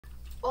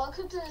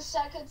Welcome to the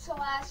second to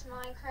last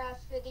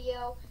Minecraft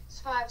video,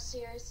 Survival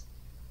Series,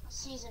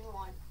 Season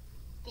 1.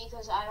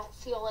 Because I don't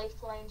feel like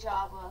playing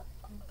Java.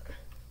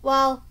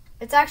 Well,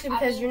 it's actually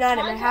because you're not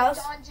in my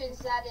house. Dungeons,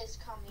 that is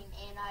coming,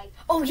 and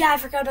Oh yeah, I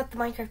forgot about the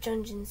Minecraft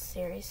Dungeons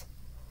series.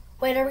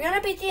 Wait, are we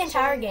gonna beat the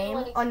entire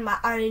game on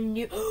a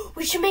new?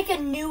 We should make a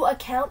new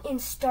account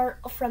and start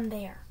from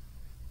there.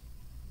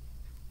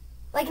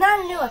 Like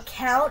not a new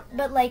account,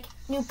 but like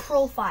new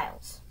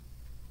profiles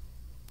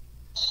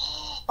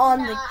on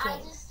the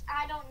game.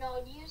 I don't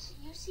know. You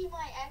see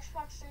my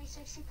Xbox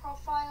 360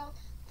 profile?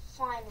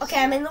 Fine. Okay,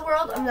 I'm in the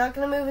world. I'm not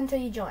gonna move until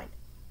you join.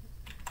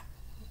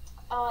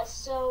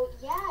 So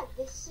yeah,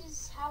 this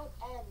is how it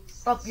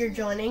ends. Oh, you're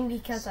joining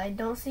because I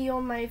don't see you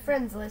on my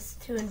friends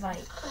list to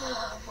invite.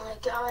 Oh my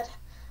god,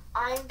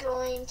 I'm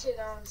going to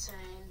go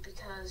insane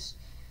because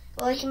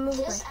I can move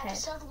this my head.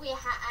 episode we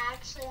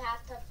actually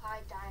have to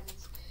find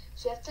diamonds.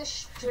 So you have to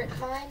strip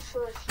mine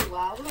for a few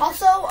hours.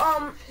 Also,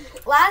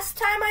 last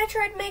time I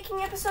tried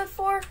making episode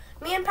 4,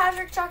 me and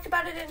Patrick talked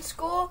about it in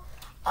school.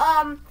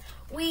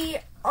 We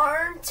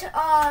aren't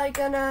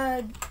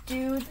gonna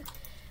do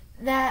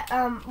that.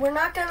 We're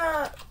not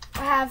gonna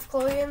have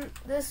Chloe in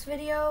this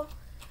video.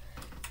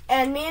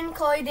 And me and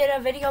Chloe did a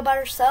video about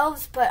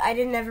ourselves, but I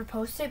didn't ever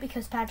post it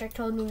because Patrick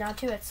told me not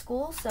to at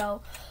school.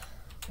 So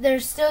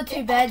there's still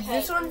 2 beds. Okay.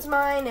 This one's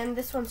mine and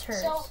this one's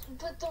hers. So,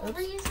 but the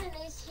reason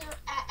is here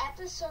at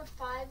episode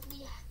 5,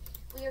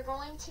 we are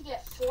going to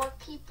get 4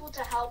 people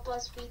to help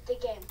us beat the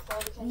game.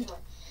 Chloe can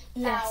join.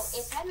 Yes. Now,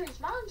 if Henry's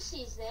mom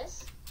sees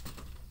this,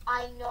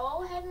 I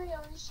know Henry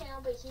owns his channel,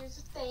 but here's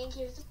the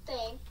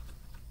thing.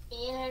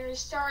 Me and Henry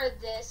started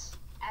this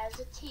as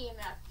a team,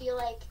 and I feel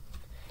like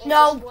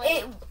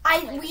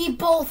we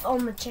both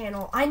own the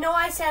channel. I know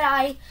I said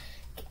I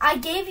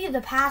gave you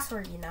the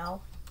password, you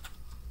know.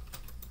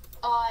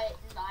 I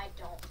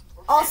don't.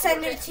 I'll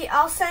send it to you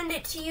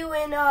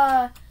on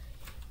Xbox.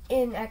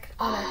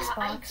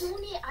 I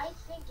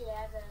think the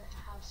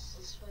house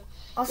this way.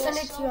 I'll send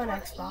it to you on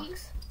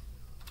Xbox.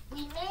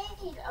 We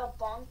made a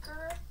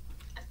bunker.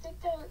 I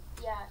think that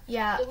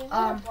yeah. We made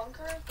a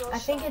bunker. I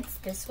think it's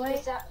this way. I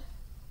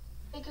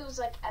think it was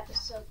like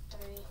episode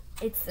 3.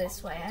 It's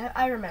this way.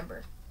 I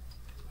remember.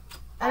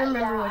 I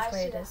remember which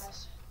way it is.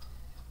 House.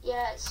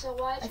 Yeah, so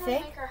why try to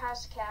make our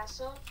house a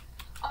castle?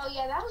 Oh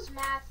yeah, that was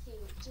Matthew,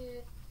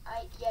 dude.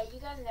 You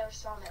guys never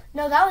saw that.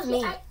 No, that was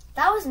me.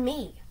 That was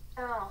me.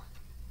 Oh.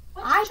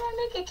 Why did you try to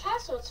make a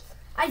castle?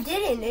 I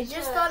didn't. It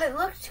just thought it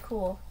looked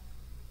cool.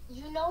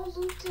 You know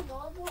Luke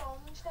DeNoble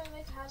only trying to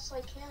make a house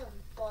like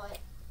him, but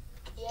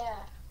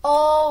yeah.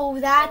 Oh,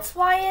 that's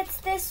why it's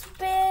this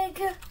big?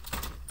 Yeah,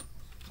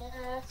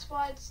 that's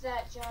why it's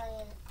that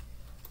giant.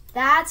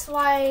 That's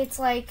why it's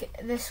like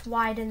this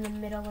wide in the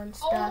middle and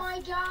stuff. Oh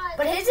my god.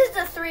 But his is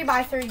a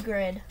 3x3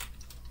 grid.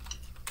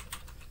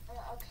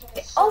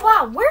 Okay. So, oh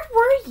wow, where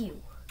were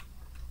you?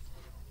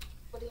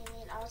 What do you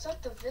mean? I was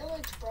at the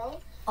village, bro.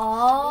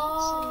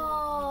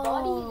 Oh.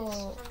 Buddies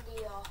from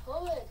the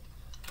hood.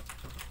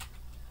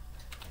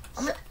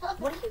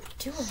 What are you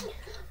doing?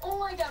 Oh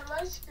my god,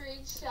 my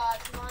screenshot,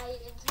 my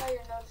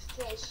entire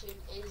notification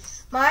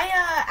is... My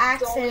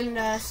axe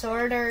and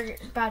sword are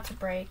about to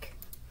break.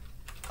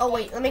 Oh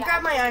wait, let me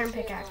grab my iron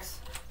pickaxe.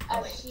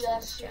 Oh wait,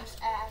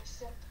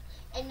 axe.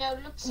 And now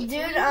look,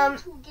 dude,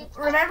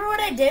 remember what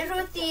I did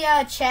with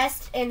the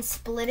chest and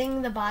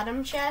splitting the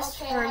bottom chest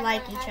for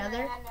like each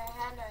other?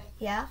 Henry.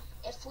 Yeah?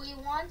 If we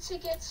want to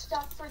get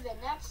stuff for the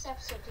next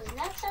episode, because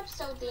next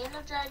episode the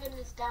Ender Dragon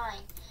is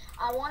dying.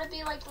 I want to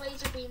be like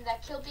Laserbeam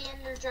that killed the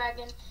Ender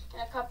Dragon in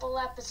a couple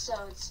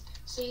episodes.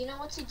 So you know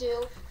what to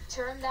do.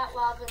 Turn that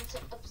lava into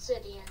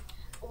obsidian.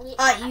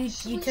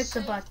 You took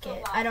the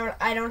bucket. I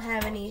don't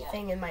have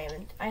anything in my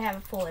inventory. I have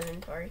a full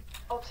inventory.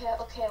 Okay.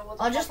 Well,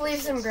 I'll just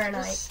leave some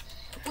granite.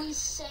 We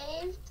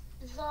saved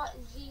the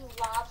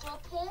lava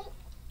pit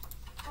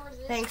for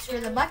this. Thanks for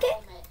the bucket.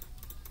 Moment.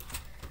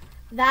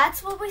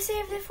 That's what we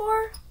saved it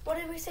for? What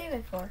did we save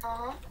it for?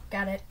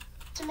 Got it.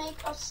 To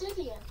make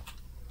obsidian.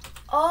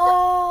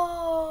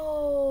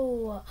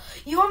 Oh,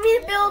 you want me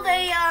to build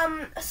a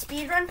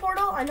speedrun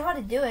portal? I know how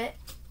to do it.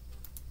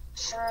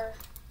 Sure.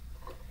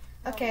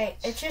 Okay,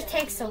 it just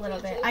takes a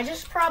little bit. I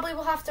just probably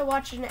will have to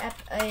watch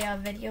a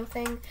video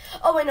thing.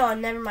 Oh wait, no,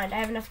 never mind. I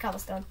have enough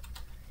cobblestone.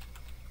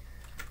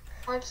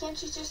 Why can't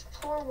you just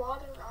pour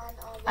water on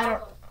lava? I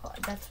don't. Oh,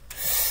 that's.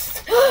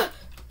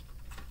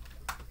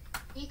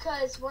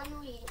 Because when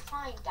we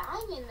find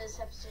diamond in this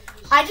episode,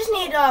 I just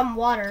need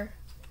water.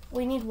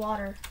 We need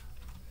water.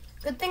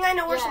 Good thing I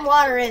know where some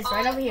water is.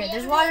 Right over here.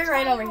 There's water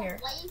right over here.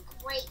 Lake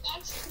right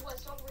next to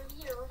us over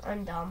here.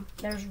 I'm dumb.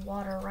 There's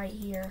water right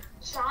here.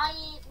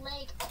 Giant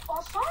lake.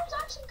 Our farm's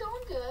actually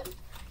going good.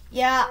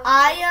 Yeah,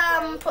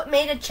 I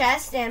made a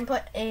chest and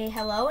put a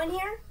hello in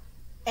here,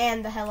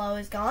 and the hello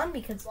is gone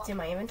because it's in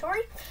my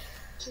inventory.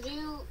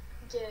 Dude,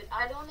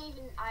 I don't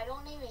even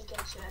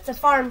get you. It's a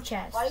farm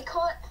chest. Why do you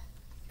call it?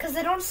 Because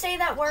they don't say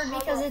that word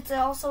because it's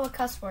also a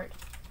cuss word.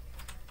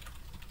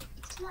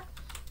 It's not.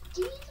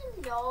 Do you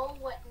even know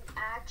what an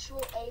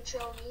actual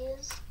HOE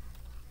is?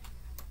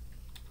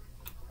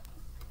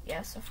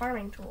 Yes, a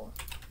farming tool.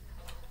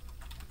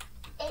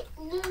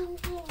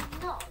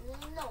 No,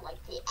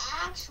 like the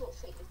actual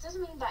thing. It doesn't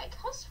mean by a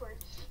cuss word.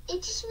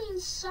 It just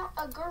means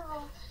a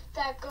girl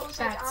that goes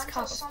like That's onto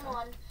cobblestone.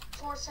 someone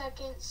 4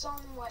 seconds,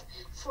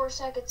 4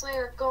 seconds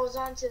later goes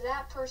on to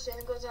that person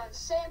and goes on the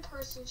same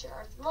person she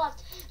already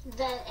left, and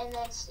then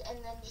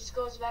just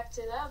goes back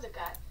to the other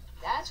guy.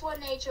 That's what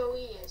an HOE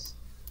is.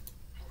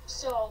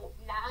 So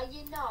now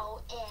you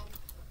know, and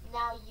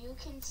now you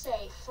can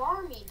say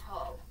farming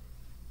hoe.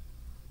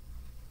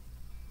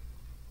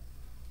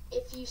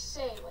 If you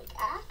say, like,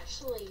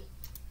 actually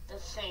the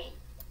thing,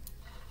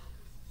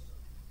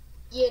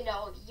 you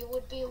know, you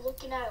would be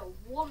looking at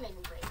a woman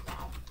right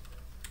now.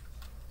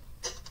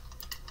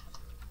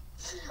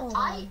 Oh.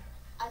 I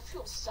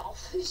feel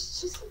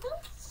selfish just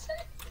not saying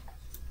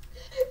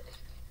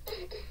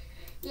that.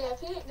 Yeah,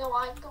 if you didn't know,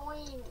 I'm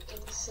going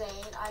insane.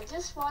 I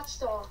just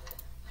watched a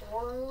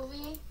horror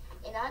movie,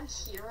 and I'm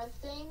hearing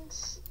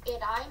things,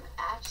 and I'm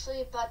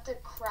actually about to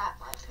crap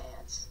my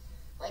pants.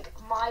 Like,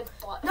 my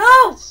butt.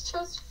 No! It's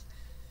just...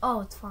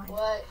 Oh, it's fine.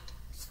 What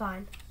It's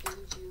fine. did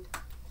you...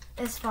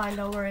 It's fine,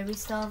 don't worry. We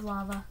still have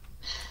lava.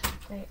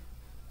 Wait.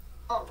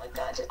 Oh my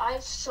god, I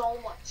have so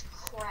much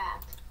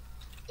crap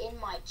in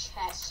my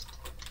chest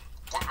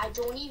that I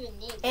don't even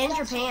need. And your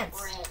That's some pants.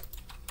 bread.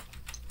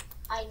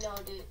 I know,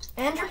 dude.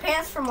 And your My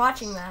pants from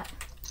watching that.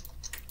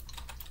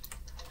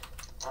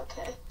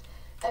 Okay.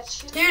 That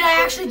should Dude,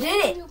 I actually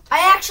did it.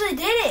 I actually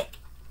did it.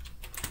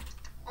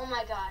 Oh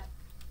my god.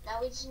 Now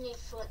we just need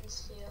flint and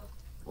steel.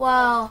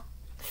 Well,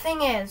 the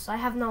thing is, I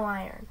have no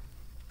iron.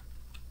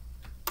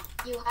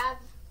 You have...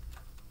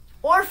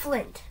 Or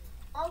flint.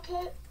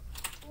 Okay.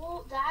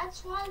 Well,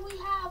 that's why we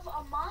have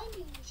a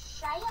mining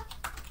shaft.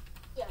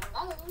 Yeah,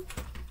 no.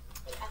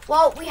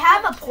 Well, we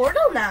have a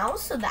portal now,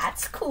 so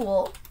that's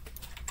cool.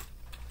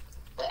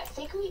 Wait, I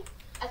think we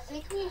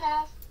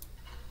have...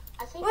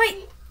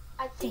 Wait.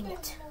 I think Dang I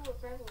it. know what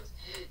gravel is.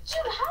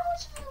 Dude, how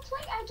much of a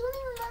play? I don't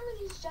even remember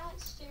these giant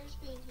stairs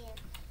being here.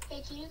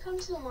 Hey, can you come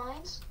to the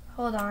mines?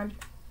 Hold on.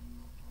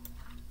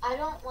 I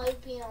don't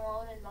like being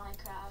alone in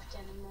Minecraft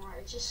anymore.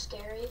 It's just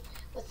scary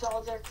with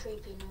all their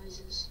creepy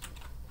noises.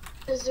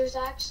 Because there's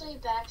actually a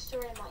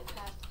backstory in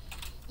Minecraft.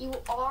 You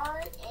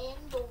are in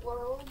the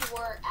world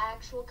where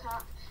actual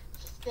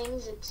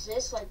things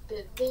exist, like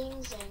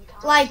buildings and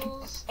consoles. Like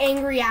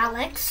Angry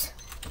Alex.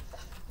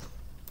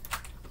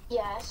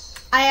 Yes.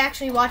 I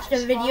actually watched a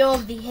video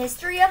of the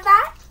history of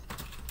that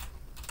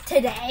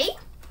today.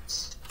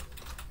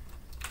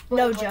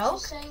 No What'd you joke.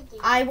 say?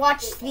 I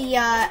watched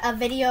a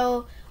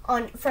video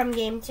from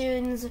Game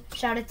Tunes.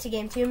 Shout out to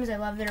Game Tunes. I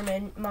love their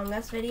Among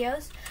Us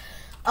videos.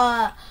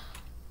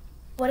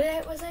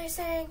 What was I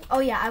saying? Oh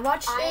yeah, I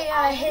watched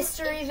a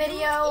history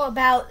video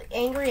about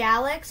Angry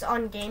Alex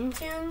on Game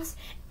Tunes,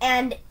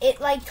 and it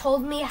like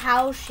told me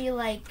how she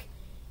like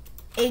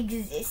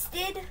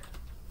existed,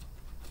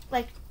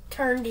 like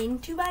turned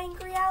into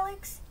Angry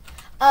Alex.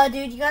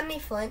 Dude, you got any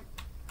flint?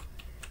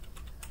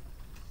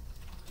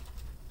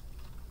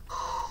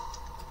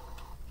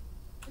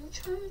 I'm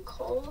turning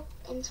coal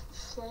into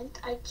flint.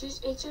 It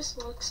just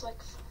looks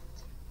like flint.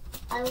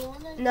 I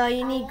wanna. No,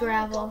 you need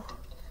gravel.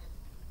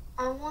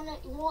 I wanna.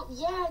 Well,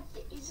 yeah.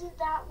 Isn't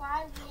that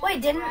why?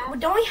 Wait,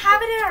 don't we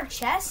have it in our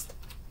chest?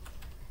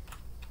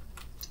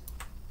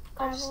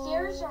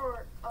 Upstairs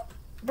or?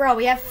 Bro,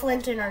 we have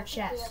flint in our We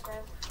chest. have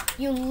gravel.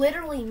 You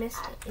literally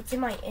missed it. It's in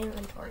my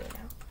inventory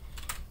now.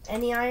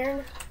 Any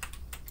iron?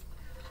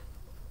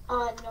 No,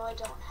 I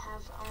don't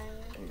have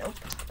iron. Nope.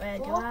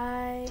 Do Well,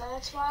 I?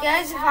 That's why.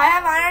 Guys, if I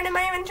have iron in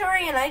my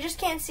inventory and I just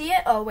can't see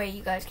it, oh wait,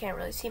 you guys can't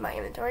really see my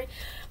inventory.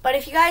 But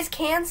if you guys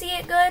can see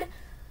it good,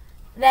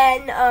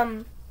 then,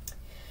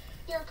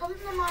 Here, come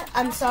to my.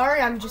 I'm sorry,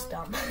 I'm just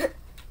dumb.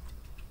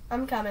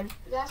 I'm coming.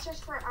 You guys search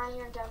for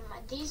iron down the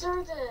mine. These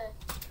are the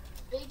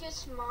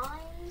biggest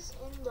mines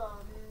in the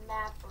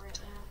map right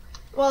now.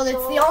 Well, it's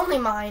So- the only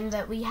mine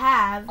that we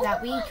have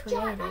that we God,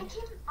 created.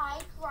 I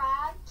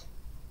grabbed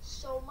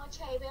so much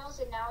hay bales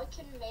and now I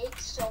can make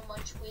so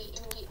much wheat,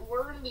 and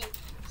we're gonna be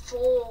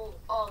full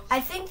of.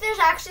 I think there's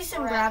actually some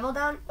Alright. gravel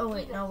down. Oh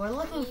wait, no, we're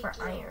looking for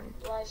vegan iron.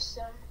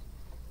 Lifestyle.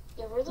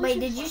 Yeah, we're looking Wait,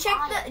 did you for check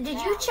iron Did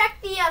now. you check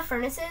the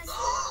furnaces?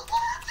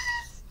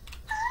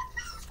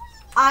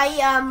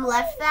 I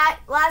left that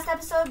last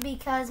episode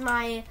because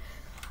my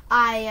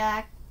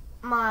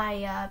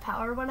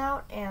power went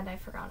out and I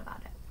forgot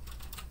about it.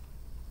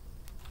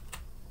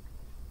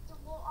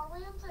 Well,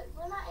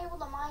 we're not able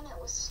to mine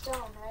it with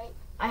stone, right?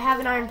 I have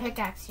an iron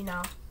pickaxe, you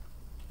know.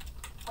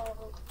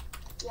 Oh,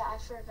 yeah, I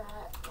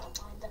forgot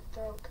about mine that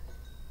broke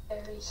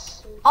very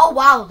soon. Oh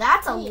wow,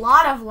 that's a Wait.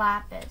 lot of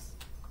lapis.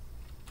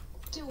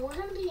 Dude, we're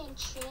gonna be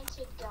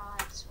enchanted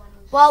gods when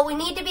we. Well, we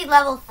need to be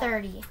level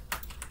 30.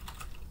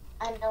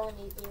 I know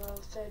we need to be level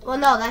 30. Well,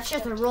 no, that's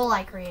just a rule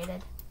I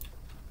created.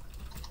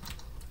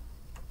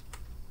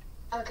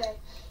 Okay,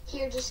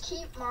 here, just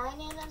keep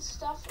mining and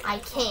stuff. I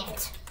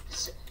can't.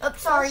 So- Oh,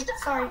 sorry, What's the-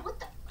 sorry. What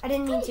the? I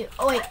didn't mean to.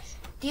 Oh wait,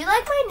 do you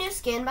like my new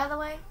skin, by the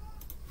way?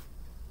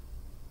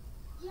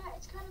 Yeah,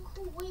 it's kind of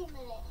cool. Wait a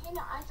minute. Hey,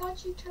 no, I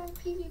thought you turned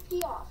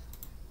PvP off.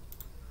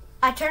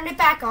 I turned it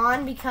back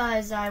on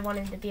because I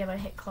wanted to be able to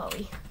hit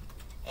Chloe.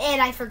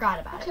 And I forgot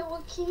about Okay, it.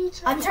 well, can you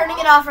turn I'm it turning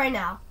off? it off right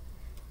now.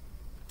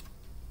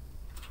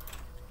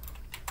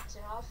 Is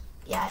it off?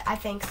 Yeah, I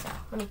think so.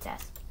 Let me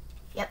test.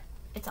 Yep,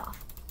 it's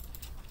off.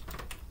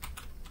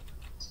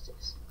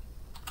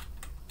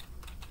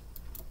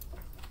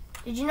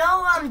 Did you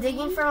know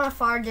digging from a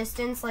far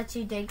distance lets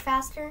you dig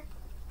faster?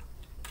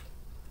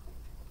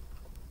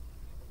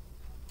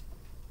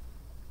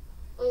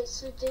 Wait,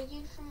 so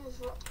digging from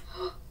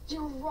a...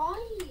 You're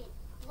right!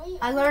 Wait,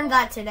 I learned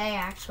that today,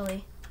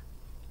 actually.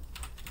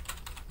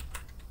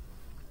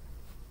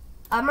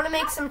 I'm gonna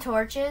make some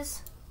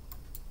torches.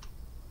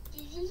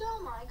 Did you know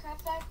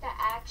Minecraft fact that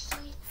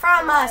actually...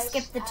 From guys,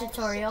 skip the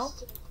tutorial.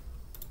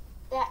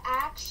 That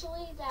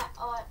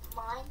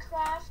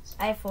Minecraft,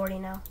 I have 40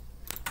 now.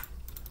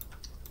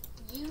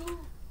 you...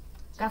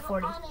 Got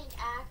 40. You're on an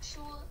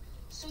actual...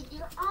 So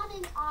you're on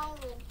an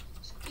island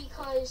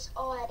because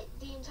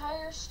the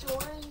entire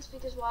story is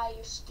because why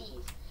you're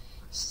Steve.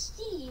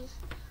 Steve,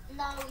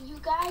 now you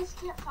guys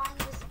can't find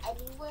this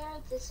anywhere.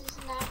 This is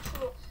an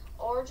actual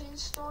origin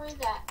story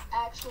that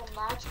actual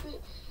match,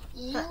 but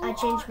you I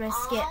changed my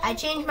skin. I on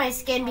changed my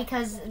skin an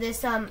because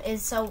this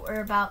is so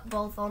about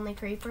both only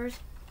creepers.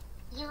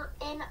 You're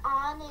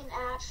on an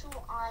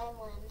actual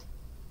island.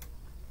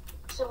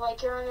 So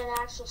like you're on an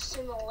actual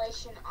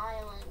simulation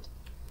island.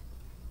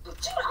 Dude,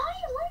 I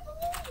am right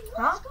below you.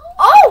 Let's Huh? go.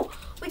 Oh,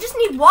 we just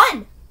need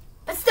one,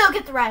 but still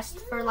get the rest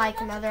for like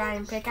another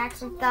iron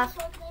pickaxe and stuff.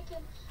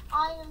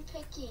 Iron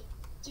picky,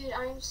 dude.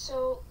 I'm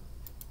so.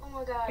 Oh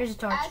my god. Here's a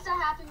torch. As the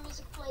happy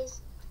music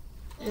plays.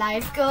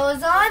 Life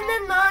goes on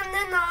and on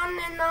and on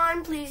and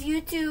on. Please,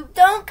 YouTube,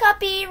 don't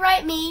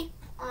copyright me.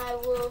 I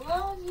will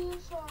love you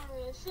for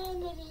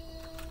infinity.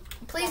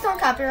 Please don't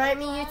copyright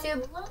me,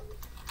 YouTube.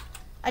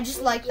 I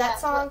just like that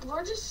song.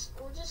 We're just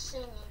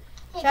singing.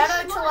 Hey, Shout this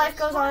out is to mine. Life This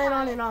Goes is on my and on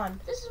iron. and on.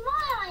 This is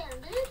my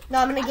iron, dude. No,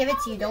 I'm gonna give it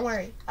to you. Don't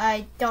worry.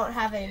 I don't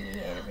have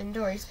any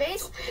inventory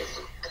space.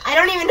 I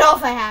don't even know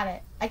if I have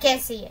it. I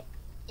can't see it.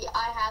 Yeah,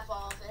 I have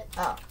all of it.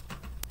 Oh.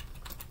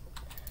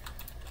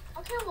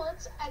 Okay, well,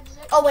 let's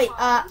exit. Oh wait.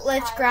 Mines.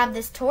 Let's grab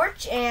this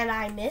torch, and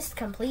I missed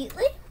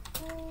completely.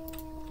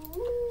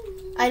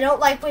 I don't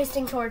like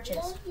wasting torches.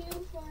 Love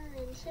you for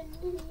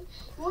infinity.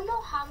 You wanna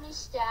know how many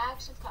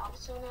stacks of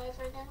cobblestone I have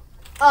right now?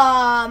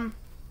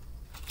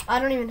 I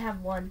don't even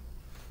have one.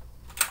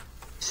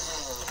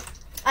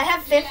 I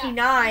have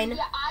 59. Yeah,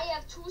 I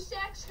have 2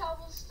 stacks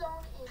cobblestone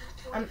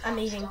and 20 I'm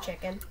eating cobblestone.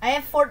 chicken. I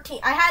have 14.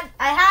 I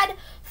had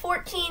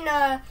 14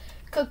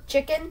 cooked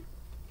chicken,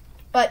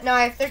 but now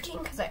I have 13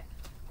 because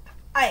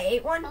I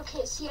ate one.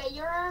 Okay, so yeah,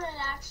 you're on an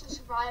actual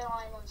survival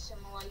island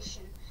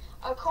simulation.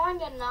 According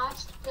to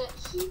Notch, that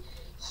he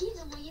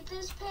deleted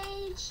this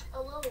page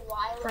a little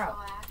while ago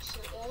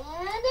actually,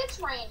 and it's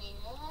raining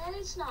and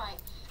it's night.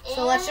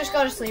 So let's just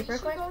go to sleep real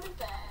quick. Go to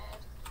bed.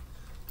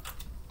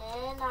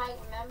 And I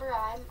remember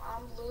I'm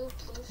blue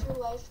for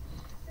life.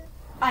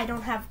 I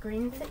don't have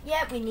green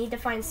yet. We need to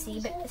find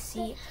sea.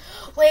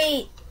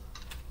 Wait,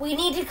 we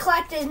need to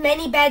collect as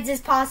many beds as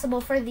possible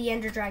for the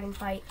Ender Dragon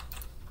fight.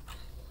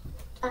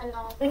 I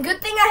know. And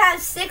good thing I have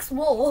 6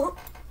 wool.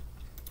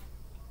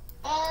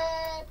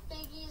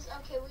 Biggies.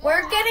 Okay,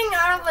 We're getting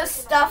out of the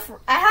stuff.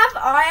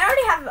 I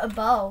already have a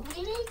bow.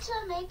 We need to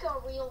make a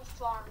real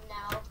farm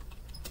now.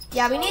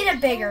 Yeah, we need a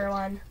bigger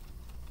one.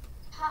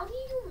 How do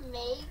you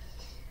make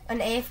An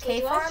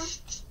AFK farm?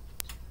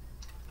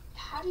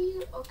 How do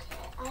you? Okay,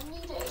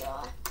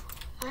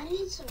 I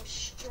need some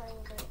string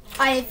right now.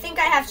 I think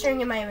I have string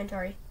in my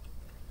inventory.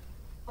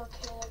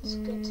 Okay, that's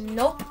good to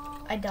Nope,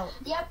 know. I don't.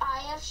 Yep, I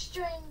have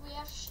string. We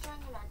have string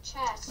in our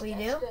chest. We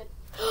That's do? Good.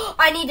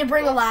 I need to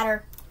bring a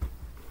ladder.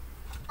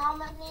 How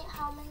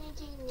many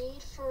do you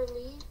need for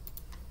lead?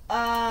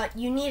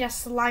 You need a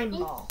slime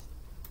ball.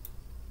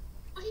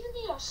 What do you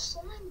need a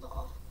slime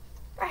ball?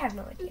 I have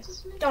no idea. It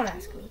doesn't make Don't any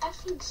ask me.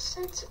 effing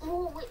sense.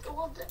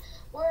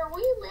 Where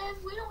we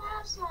live, we don't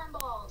have slime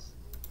balls.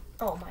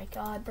 Oh my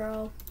god,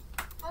 bro.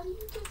 How do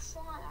you get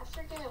slime? I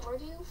forget. Where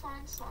do you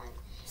find slime?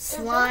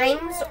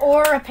 Slimes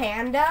or a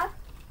panda?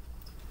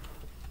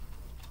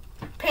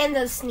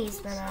 Pandas sneeze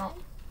them out.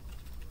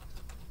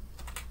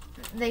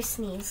 They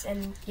sneeze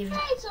and give you...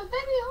 Hey, it's a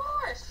baby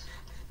horse.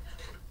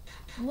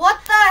 What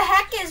the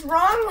heck is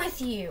wrong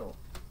with you?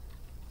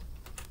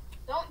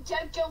 Don't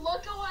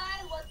look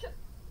away. Look.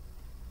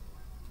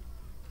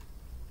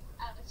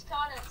 It's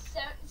caught at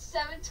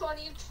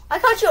 720. I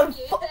caught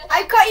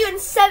you in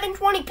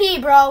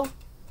 720p, bro.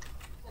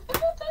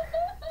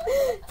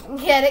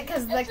 Get it?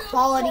 Because the It's a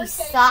quality 4K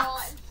sucks.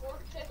 caught in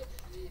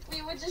 4K.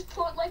 We would just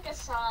put like a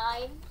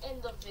sign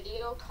in the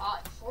video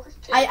caught in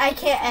 4K. I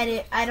can't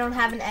edit. I don't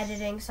have an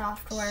editing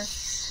software.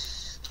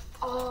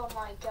 Oh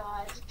my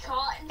god.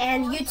 Caught in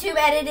And 4K. YouTube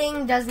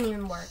editing doesn't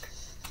even work.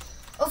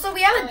 Also,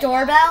 we have Oh, a yeah.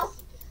 doorbell.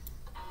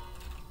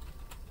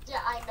 Yeah,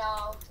 I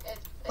know.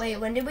 Wait,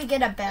 when did we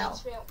get a bell?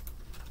 It's real.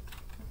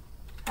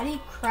 How do you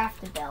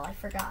craft a bell? I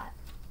forgot.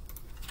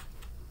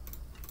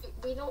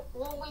 We don't.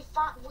 Well, we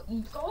find.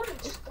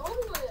 Just go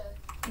to it.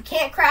 You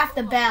can't craft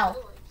a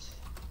bell.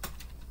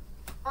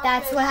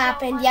 That's Okay, what so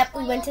happened. my Yep,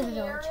 we went to plan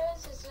the here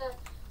village. is that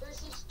there's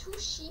these 2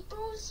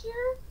 sheepos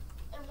here,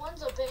 and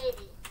one's a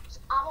baby.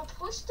 I'm gonna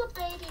push the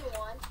baby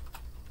one.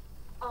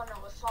 Oh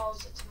no, it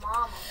follows its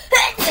mama.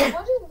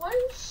 what do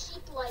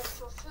sheep like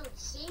for food?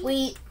 Seeds?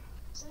 Wheat.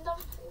 Isn't that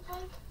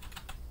like?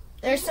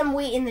 There's some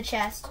wheat in the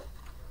chest.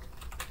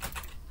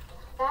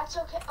 That's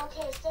okay.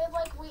 Okay, if they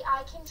like wheat,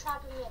 I can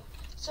trap them in.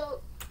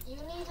 So you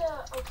need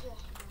a okay.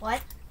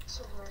 What?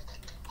 So work.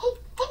 Hey,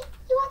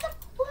 you want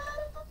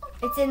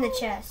the? It's in the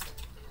chest.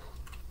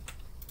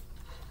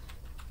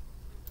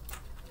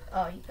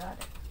 Oh, you got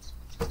it.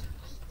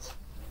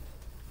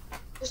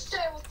 You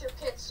stay with your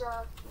kids,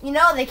 sir. You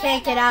know they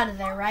can't get out of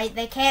there, right?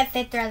 They can't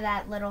fit through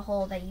that little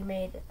hole that you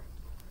made.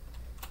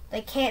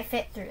 They can't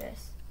fit through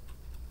this.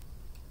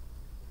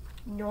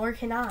 Nor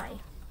can I.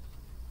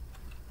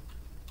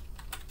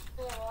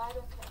 Yeah, well, I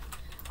don't care.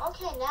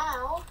 Okay,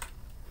 now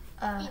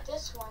feed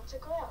this one to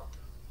grow.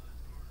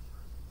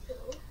 2.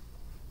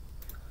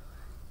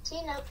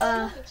 See, now they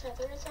love each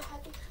other as a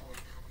happy pair.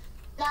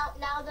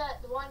 Now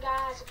that the one guy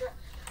has a girl,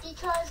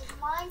 because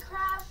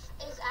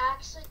Minecraft is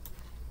actually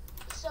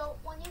so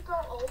when you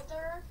grow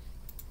older,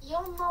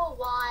 you'll know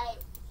why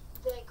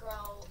they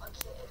grow a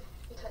kid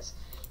because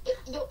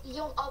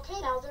you'll okay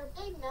now they're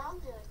big now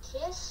they're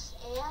kiss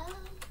and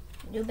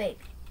New baby.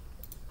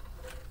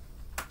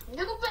 new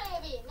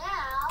baby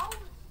now.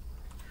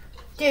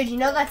 Dude, you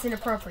know that's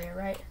inappropriate,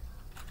 right?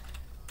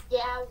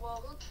 Yeah,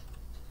 well, who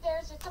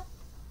cares? It's a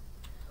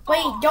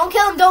Wait, don't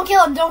kill him, don't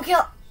kill him, don't kill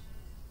him.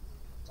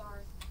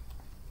 sorry.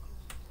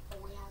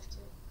 But we have to.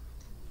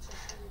 For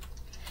food.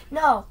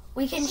 No,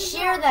 we can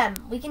shear them.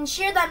 We can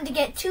shear them to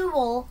get 2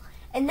 wool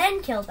and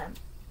then kill them.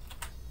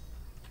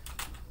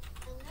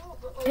 I know,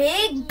 but like,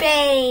 Big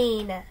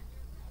Bane.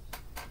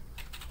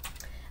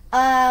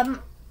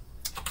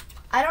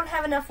 I don't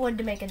have enough wood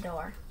to make a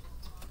door.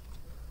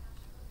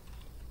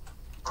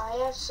 I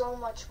have so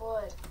much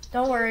wood.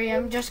 Don't worry,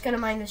 I'm just gonna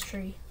mine this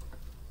tree.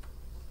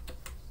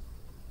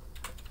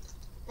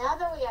 Now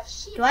that we have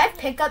sheep. Do I have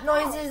pickup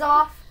noises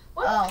off?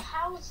 What Oh. is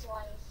cow's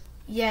life?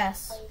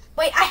 Yes.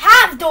 Wait, I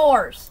have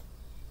doors!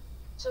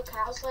 So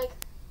cows like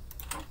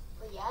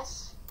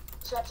yes.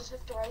 So I just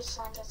have to write a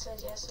sign that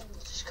says yes and we'll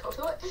just go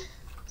to it.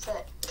 So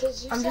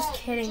because I'm just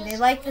kidding. They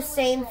like the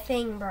same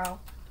thing, bro.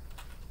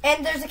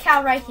 And there's a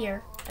cow right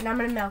here. And I'm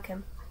gonna milk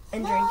him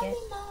and drink it.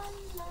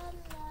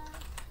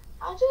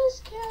 I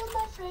just killed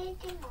my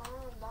freaking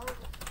mom.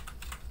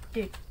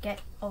 Dude,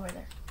 get over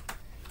there.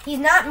 He's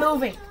not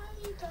moving.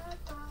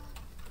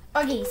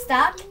 Okay,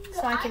 stop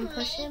so I can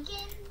push him.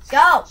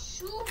 Go!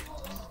 So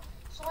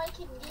I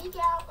can dig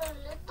out a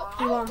little.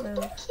 He won't move.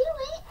 Don't kill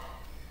it.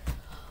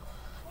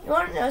 You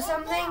want to know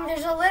something?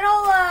 There's a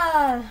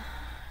little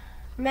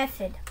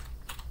method.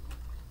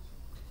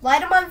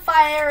 Light them on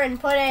fire and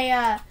put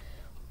a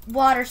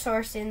water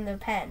source in the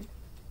pen.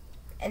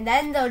 And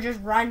then they'll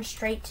just run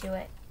straight to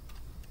it.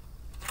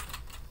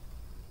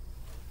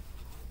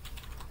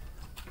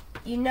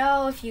 You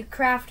know, if you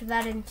craft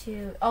that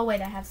into... Oh, wait,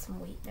 I have some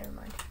wheat. Never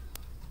mind.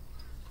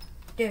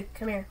 Dude,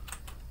 come here.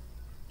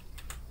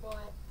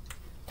 What?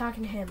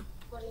 Talking to him.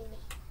 What do you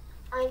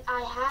mean?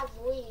 I have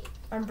wheat.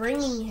 I'm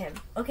bringing him.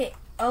 Okay,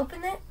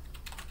 open it.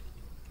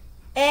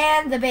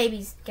 And the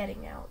baby's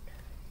getting out.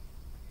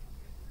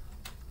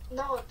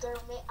 No,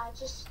 I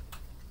just...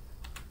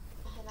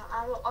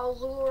 I'll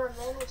lure him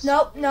in with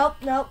Nope,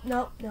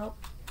 something. nope.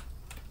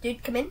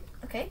 Dude, come in.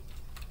 Okay.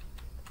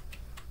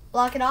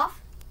 Block it off.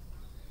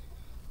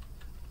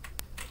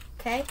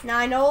 Okay, now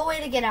I know a way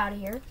to get out of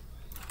here.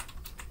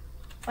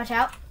 Watch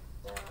out.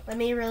 Yeah. Let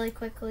me really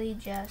quickly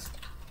just...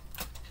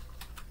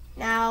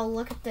 Now,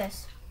 look at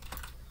this.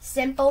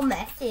 Simple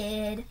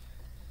method.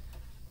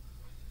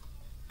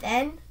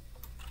 Then,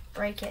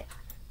 break it.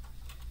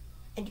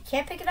 And you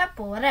can't pick it up,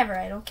 but whatever,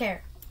 I don't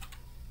care.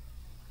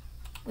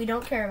 We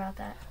don't care about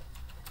that.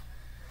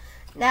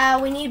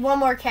 Now, we need 1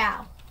 more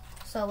cow.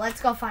 So,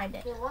 let's go find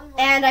it. Yeah, one more.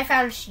 And I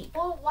found a sheep.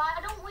 Well, why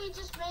don't we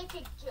just make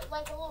it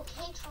like a little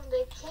cage from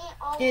they can't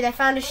all Dude, I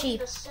found a live sheep.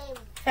 The same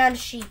Found a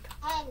sheep.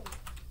 pen.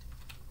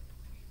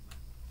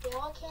 They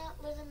all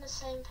can't live in the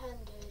same pen,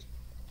 dude.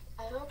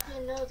 I hope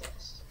you know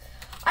this.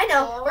 I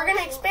know. Yeah, We're going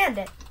to okay. expand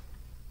it.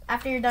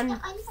 After you're done Yeah,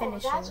 I know.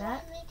 finishing That's why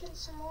that. I'm making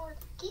some more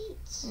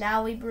gates.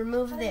 Now we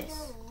remove For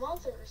this. your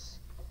mothers.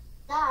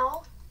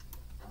 Now.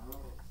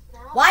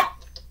 What?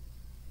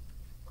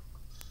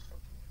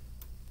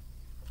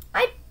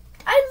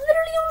 I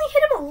literally only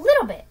hit him a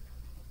little bit.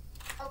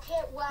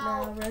 Okay, well.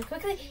 Now, really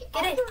quickly. the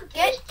Get other in. Get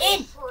gate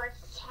in. is for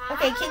cows.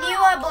 Okay, can you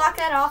block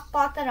that off?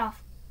 Block that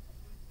off.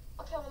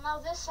 Okay, well now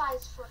this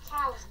side's for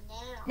cows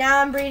now. Now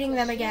I'm breeding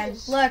them again.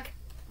 Jeez. Look.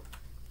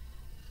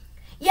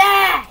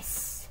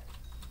 Yes!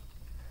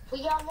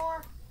 We got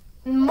more.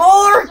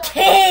 More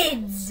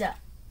kids! Yes.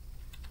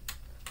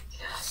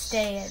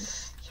 Stay in.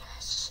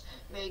 Yes.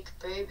 Make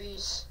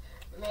babies.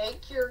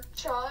 Make your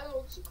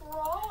childs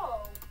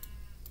grow.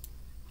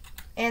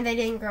 And they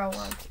didn't grow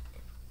 1.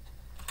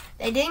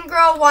 They didn't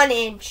grow 1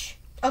 inch.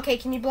 Okay,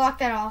 can you block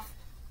that off?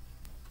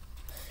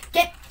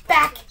 Get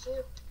back!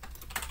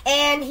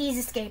 And he's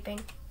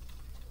escaping.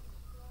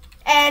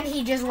 And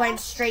he just went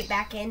straight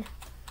back in.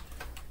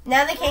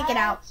 Now they can't get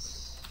out.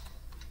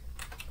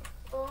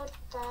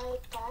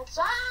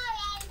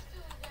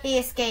 He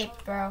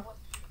escaped, bro.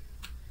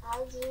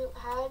 How'd you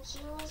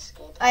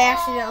escape? I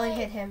accidentally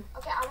hit him.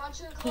 Okay, I want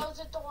you to close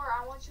the door.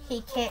 I want you to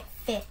He can't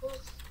fit.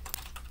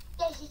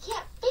 Yeah, he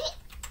can't fit.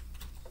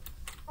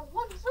 For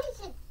one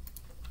reason.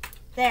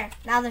 There,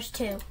 now there's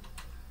two.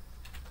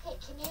 Okay,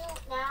 can you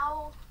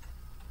now...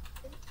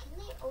 Can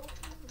they open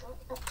the door?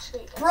 Oh,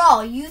 sweet.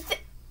 Bro, you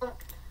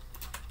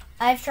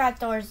I've tried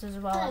doors as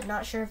well. I'm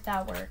not sure if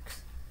that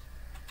works.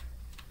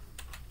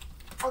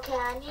 Okay,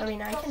 I I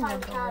to can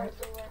find jump a cow over to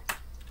do it.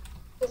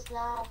 Because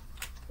now,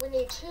 we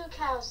need 2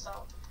 cows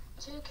though.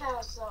 2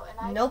 cows though.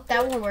 And Nope,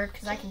 that won't work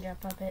because I can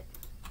jump up it.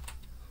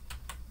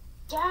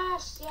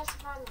 Yes, I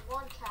found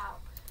 1 cow.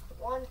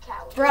 1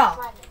 cow. We Bro. need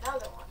to find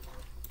another one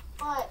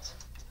now. But...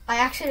 I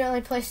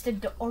accidentally placed a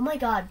door. Oh my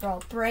god,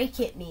 bro. Break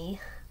it me.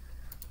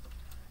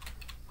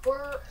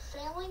 We're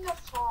failing a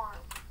farm.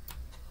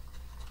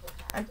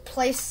 I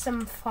placed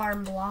some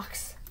farm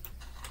blocks.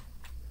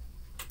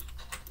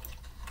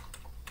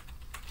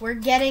 We're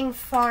getting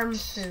farm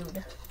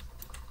food.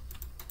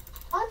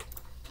 What?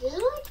 Does it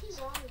like he's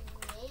on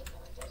mate? No,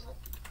 it doesn't.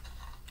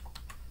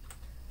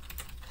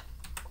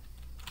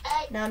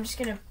 Hey. Now I'm just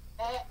gonna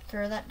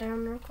throw that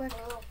down real quick.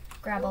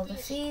 Grab all the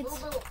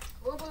seeds.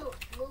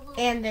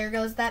 And there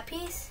goes that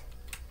piece.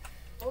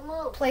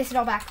 Place it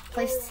all back.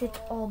 Place it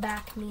all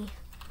back, me.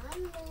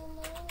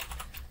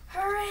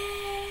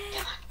 Hurry!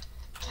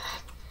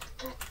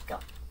 Go.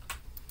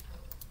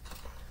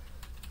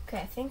 Okay,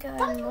 I think I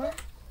have more.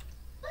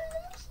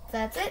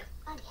 That's it.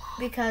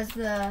 Because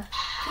the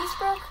piece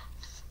broke.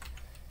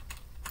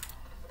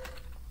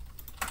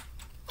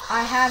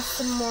 I have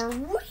some more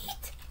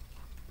wheat.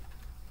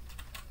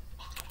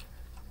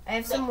 I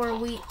have some more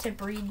wheat to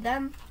breed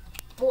them.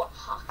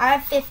 I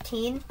have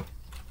 15.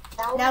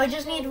 Now we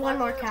just need 1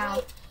 more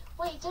cow.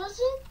 Wait,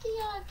 doesn't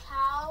the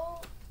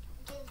cow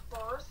give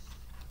birth?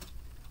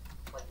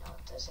 Wait, no,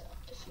 it doesn't.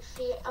 If you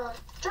feed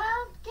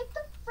Drown, get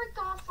the frick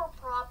off our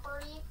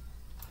property.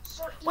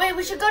 Wait,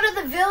 we should go to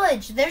the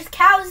village. There's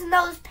cows in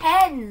those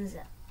pens.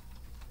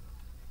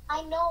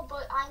 I know,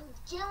 but I'm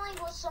dealing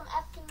with some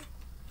effing...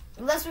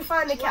 Unless we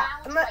find a cow.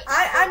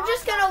 I'm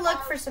just gonna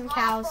look for some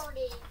cows.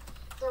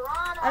 They're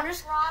on our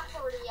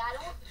property. I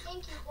don't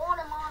think you want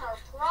them on our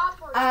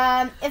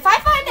property. If I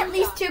find at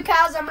least 2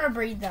 cows, I'm gonna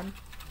breed them.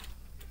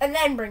 And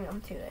then bring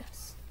them to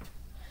us.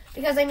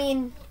 Because I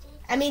mean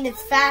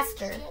it's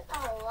faster.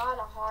 A lot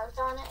of heart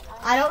on it.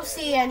 I don't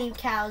see any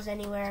cows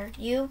anywhere.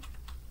 You?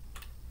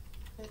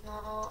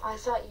 No, I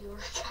thought you were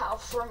a cow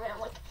for a minute.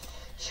 Like,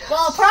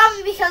 well,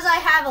 probably because I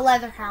have a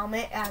leather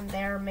helmet and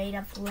they're made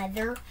of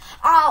leather.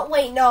 Oh,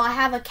 wait, no, I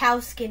have a cow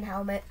skin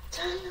helmet.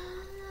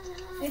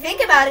 If you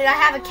think about it, I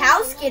have a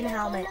cow skin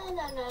helmet.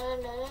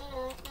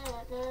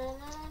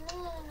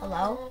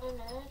 Hello?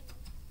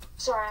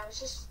 Sorry, I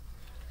just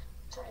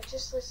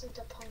listened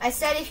to Punk. I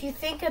said if you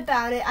think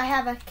about it, I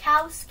have a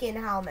cow skin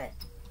helmet.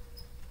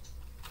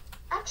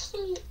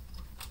 Actually,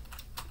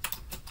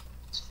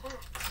 it's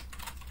facts.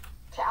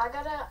 Okay,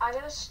 I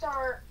gotta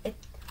start.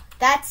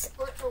 That's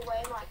putting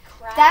away my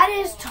crap. That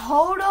is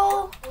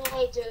total.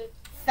 Hey, dude.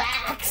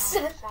 Facts.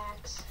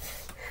 Facts.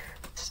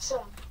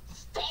 Some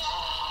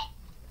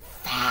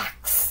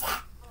facts.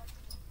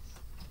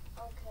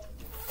 Okay.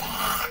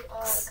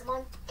 Come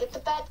on, get the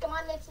bed. Come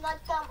on, it's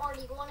not time. Or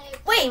do you want to?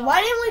 Wait, why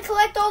didn't we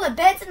collect all the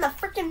beds in the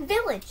freaking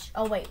village?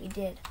 Oh wait, we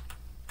did.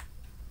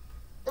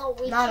 No,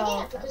 we Not can't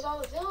all of them. because all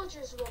the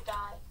villagers will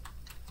die.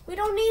 We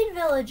don't need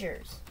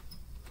villagers.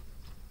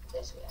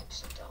 Yes, we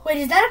actually don't. Wait,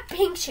 is that a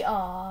pink sheep?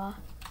 Aw.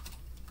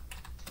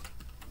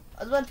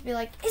 I was about to be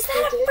like, is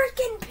that a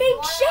freaking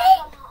pink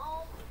sheep?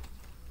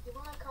 You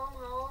wanna come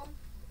home?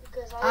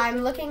 Because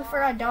I'm looking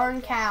for a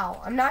darn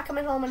cow. I'm not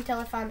coming home until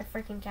I find a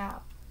freaking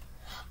cow.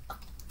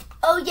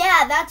 Oh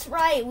yeah, that's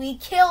right. We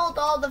killed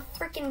all the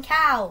freaking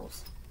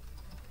cows.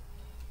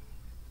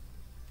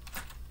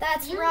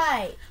 That's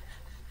right.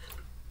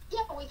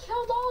 Yeah, we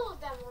killed all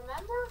of them,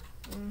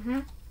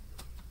 remember?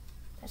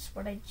 That's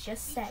what I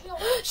just said.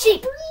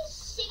 Sheep!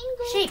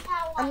 Sheep!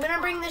 I'm gonna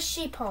bring the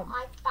sheep home.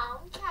 I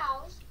found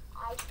cows.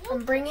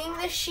 I'm bringing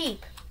the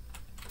sheep.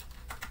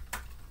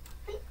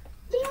 We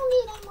don't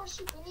need any more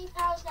sheep. We need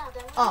cows now.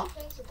 Then we need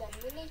pigs again.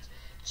 We need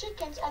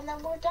chickens, and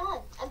then we're done.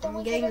 And then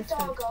we get a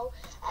doggo,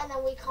 and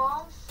then we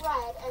call him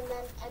Fred, and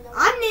then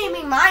I'm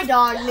naming my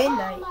dog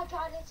Midnight. Oh my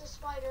god, it's a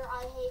spider.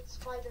 I hate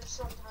spiders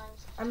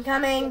sometimes. I'm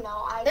coming. You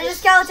know, There's a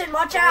skeleton.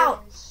 Watch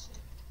out.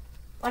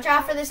 Watch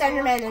out for this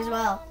Enderman as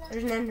well.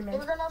 There's an Enderman.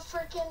 You're gonna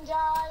freaking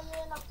die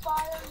in a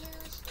fire, you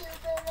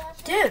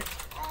stupid. Dude.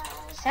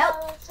 Help.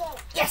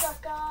 Yes.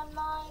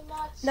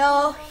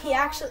 No, he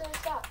actually...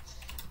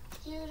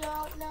 You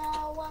don't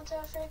know when to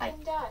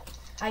freaking die.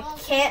 I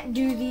can't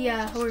do the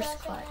horse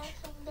clutch.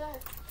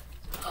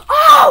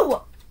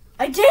 Oh!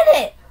 I did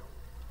it!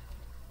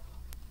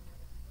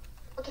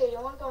 Okay, you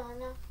want to go home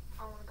now?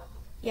 I want to go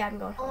home. Yeah, I'm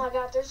going home. Oh my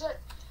god, there's a...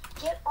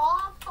 Get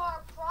off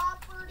our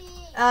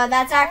property!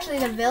 That's actually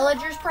the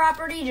villager's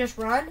property. Just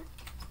run.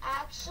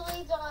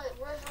 Actually, the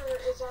river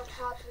is our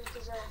property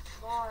because our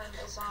farm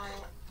is on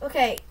it.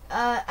 Okay,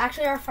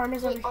 actually our farm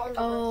is over here. on the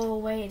Oh,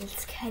 wait,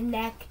 it's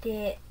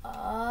connected.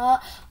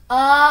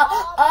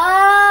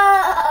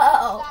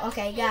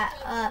 Okay,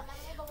 Remember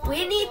the one we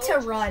with need to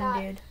villagers run,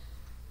 that- dude.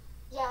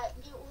 Yeah,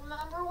 you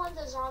remember when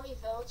the zombie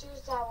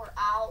villagers that were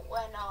out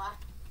when,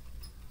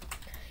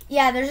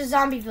 Yeah, there's a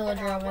zombie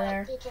villager when, over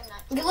there. peeking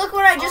at- Look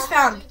what I just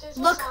found. Dude, there's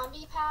Look, a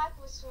zombie pack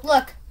with some...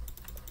 look.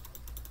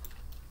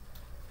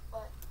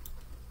 What?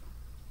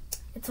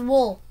 It's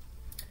wool.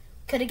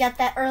 Could have got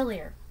that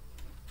earlier.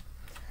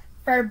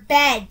 For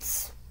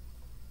beds.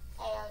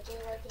 Hey, dude,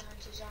 right behind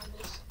you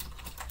zombies.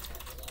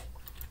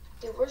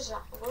 Dude, we're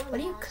What are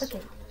you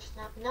cooking?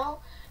 No,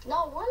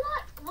 we're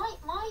not.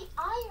 My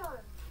iron.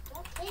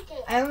 Don't take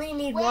it. I only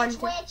need one.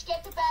 Witch,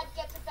 get to bed,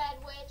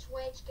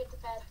 witch, get to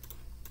bed.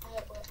 I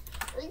hate witch.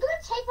 Are you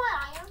gonna take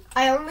my iron?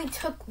 I only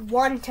took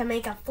one to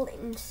make a flint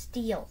and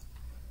steel.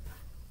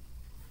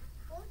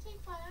 Don't take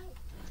my iron.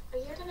 Or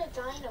you're gonna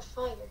die in a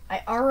fire.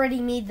 I already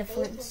made the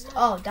flint and steel.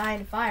 Oh, die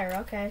in fire,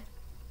 okay.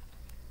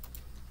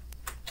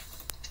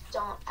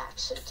 Don't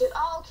actually do.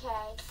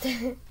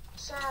 Okay,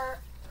 sir.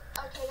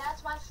 Okay,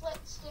 that's my flint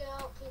and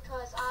steel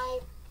because I.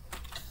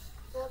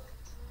 Look.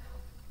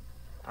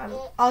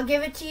 I'll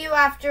give it to you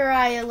after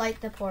I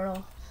light the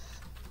portal.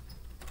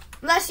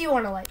 Unless you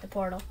want to light the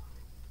portal.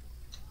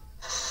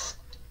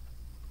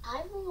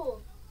 I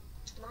will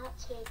not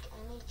take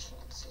any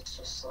chances.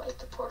 Just light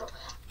the portal.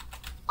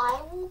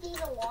 I will be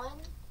the one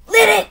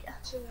Lit it!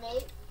 to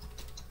make.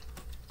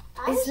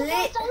 It's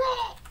lit. To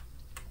lit.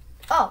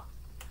 Oh.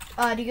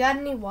 Do you got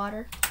any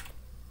water?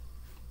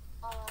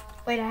 Uh,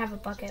 Wait, I have a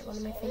bucket. What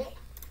am I thinking?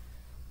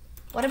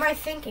 What am I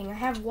thinking? I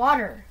have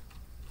water.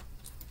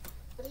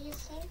 What are you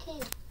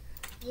thinking?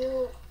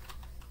 You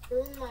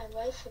ruined my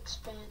life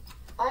expand.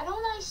 Why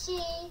don't I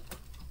see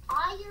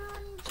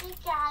iron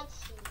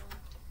pickaxe?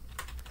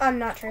 I'm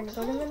not trying to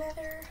go to the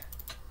nether.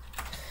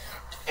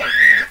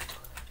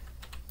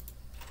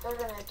 They're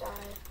gonna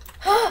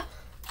die.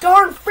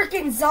 Darn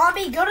freaking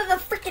zombie! Go to the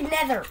freaking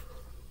nether.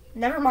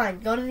 Never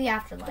mind. Go to the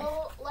afterlife.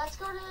 Well, let's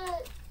go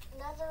to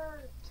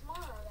nether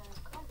tomorrow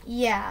then. Come.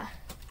 Yeah.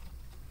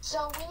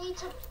 So we need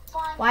to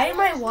find. Why am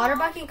my water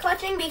bucket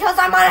clutching? Because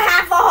I'm on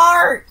half a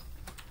heart.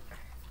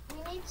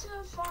 We need to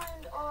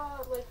find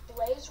like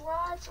blaze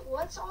rods.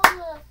 What's all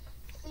the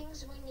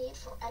things we need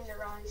for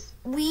ender eyes?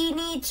 We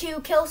need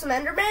to kill some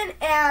endermen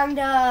and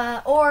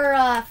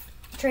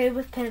trade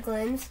with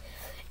piglins,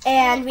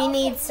 and we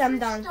need some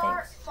darn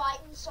Start things.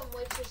 fighting some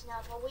witches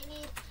now, but we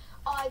need.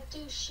 Do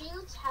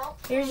shields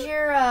help? Here's for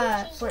your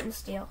witches? flint and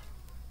steel.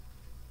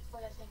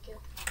 Okay, thank you.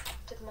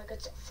 Took my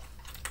good stuff.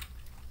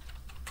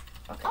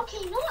 Okay. Okay,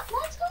 you know what?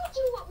 Let's go do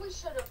what we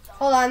should have done.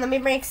 Hold on. Let me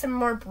make some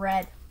more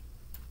bread.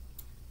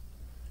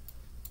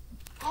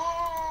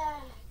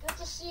 Good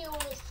to see you,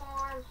 old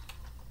farm.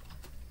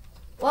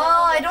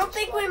 Well, I don't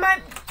think we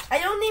might. I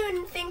don't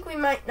even think we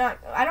might not.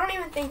 I don't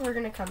even think we're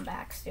gonna come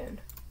back soon.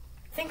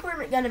 I think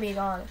we're gonna be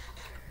gone.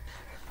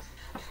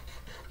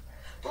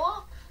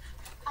 Well,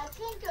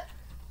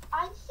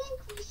 I think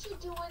we should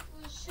do what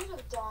we should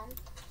have done.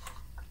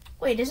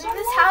 Wait, isn't So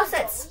this long house ago,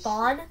 at we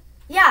spawn?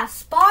 Yeah,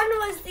 spawn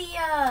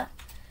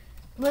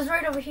was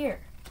right over here.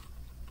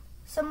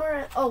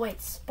 Somewhere. Oh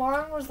wait,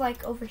 spawn was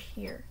like over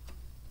here.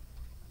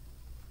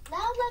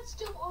 Now let's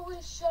do what we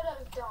should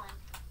have done.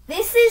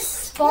 This is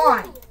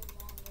spawn. Too long ago.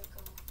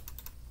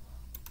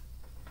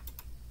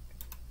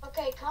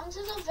 Okay, come to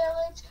the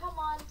village. Come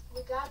on,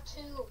 we got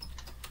to.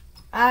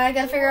 I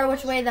gotta figure out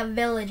which way the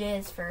village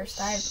is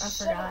first. I Should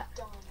forgot. have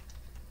done.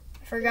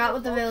 I forgot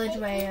what the village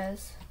way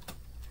is.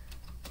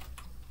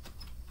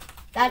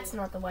 That's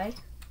not the way.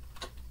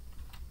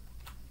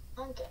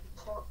 I'm getting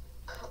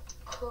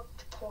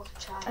cooked pork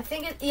chop. I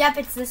think yep,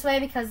 it's this way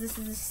because this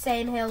is the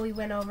same hill we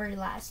went over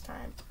last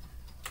time.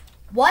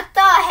 What the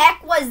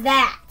heck was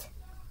that?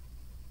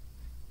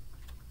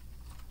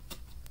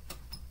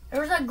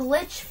 There was a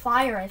glitch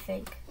fire, I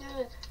think.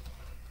 Yeah.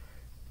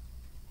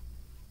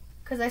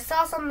 Because I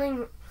saw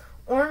something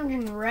orange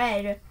and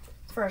red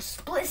for a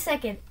split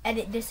second and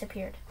it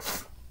disappeared.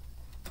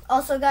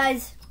 Also,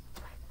 guys,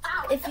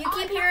 Ow, if you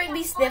keep hearing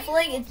me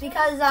sniffling, it's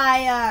because I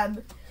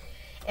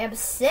am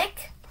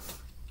sick.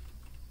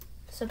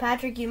 So,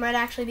 Patrick, you might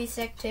actually be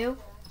sick too.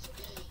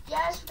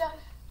 Yes, we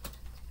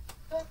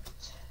got.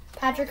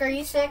 Patrick, are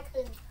you sick?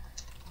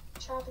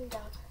 Chopping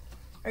down.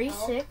 Are you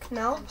No. sick?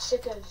 No? I'm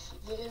sick of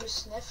you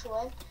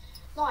sniffling.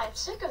 No, I'm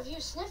sick of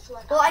you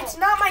sniffling. Well, Okay, it's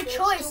not my let's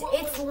choice. do what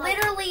It's was right.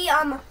 literally,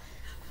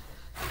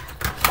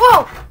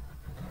 Whoa!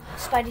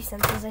 Spidey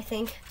senses, I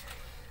think.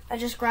 I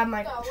just grabbed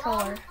my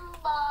controller. Do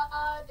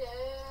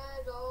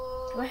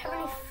I have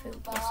any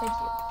food? Yes,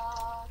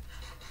 I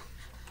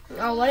do.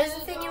 Oh, what is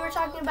the thing you were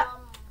talking about?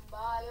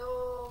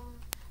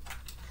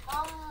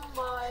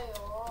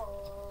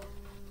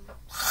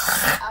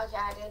 Okay,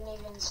 I didn't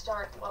even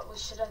start what we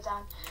should have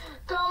done.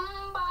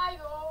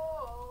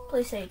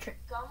 Please say a trick.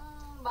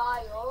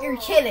 You're You're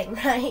kidding,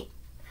 right?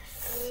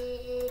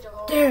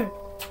 Dude.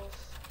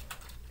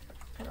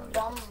 I don't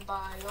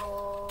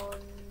know.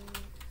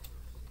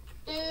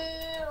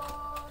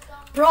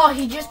 Bro,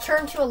 he just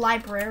turned to a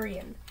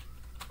librarian.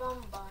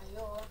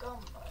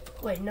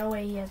 Wait, no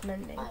way he has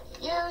mending. Oh.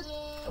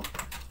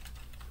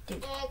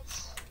 Dude.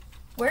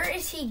 Where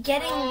is he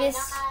getting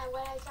this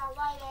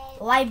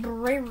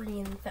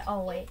librarian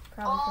oh wait,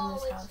 probably from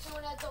this house. It's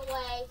doing a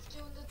delay. It's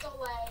doing the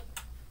delay.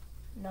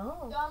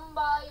 No.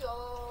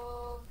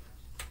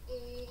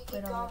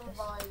 Wait, I'll make this.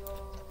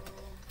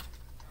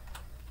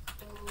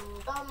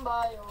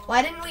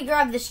 Why didn't we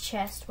grab this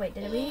chest? Wait,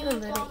 did we even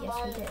loot it? Yes,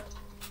 we did.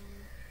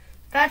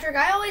 Patrick,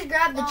 I always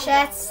grab the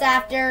chests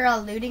after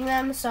looting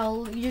them,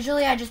 so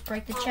usually I just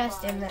break the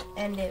chest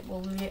and it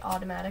will loot it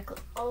automatically.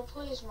 Oh,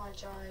 please, my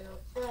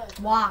child.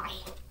 Why?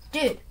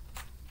 Dude,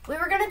 we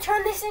were going to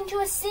turn this into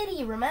a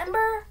city,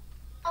 remember?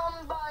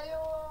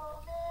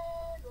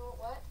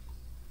 What?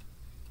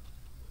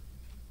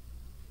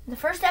 The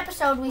first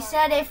episode, we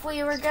said if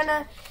we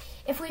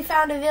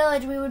found a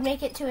village, we would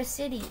make it to a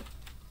city.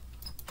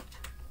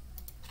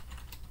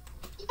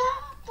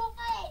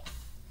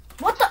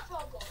 What the?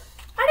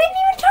 I didn't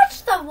even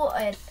touch the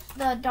wood,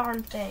 the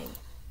darn thing.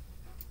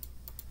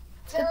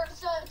 There's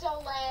a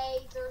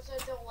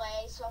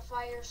delay, so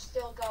fire's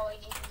still going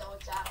even though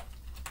it's out.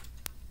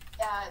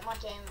 Yeah, my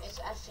game is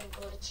effing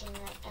glitching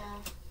right now.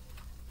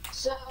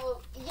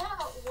 So, yeah,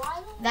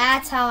 why don't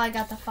That's how I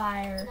got the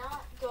fire.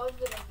 not go to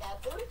the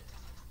nether?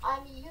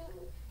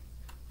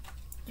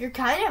 You're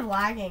kind of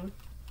lagging.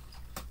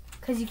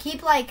 Because you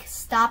keep, like,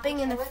 stopping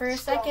in the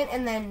first second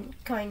and then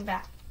coming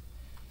back.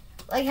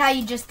 Like how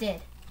you just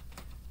did.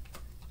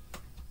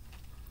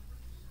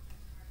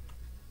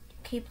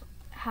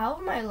 How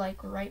am I,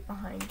 like, right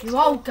behind you?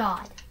 Oh,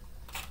 God.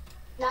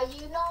 Now,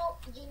 you know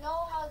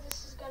how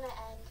this is going to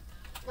end.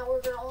 Now,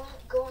 we're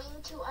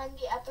going to end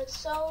the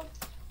episode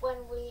when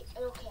we...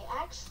 Okay,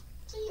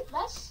 actually,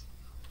 let's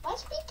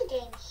beat the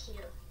game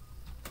here.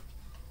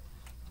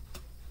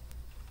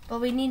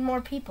 But we need more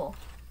people.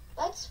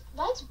 Let's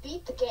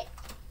beat the game.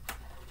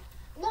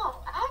 No,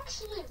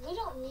 actually, we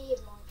don't need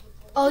more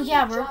people. Oh,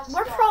 yeah,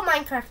 we're pro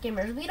Minecraft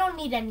gamers. We don't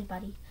need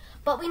anybody.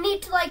 But we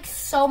need to, like,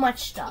 so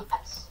much stuff.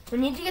 Yes. We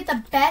need to get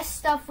the best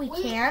stuff we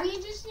can. We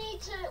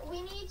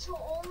need to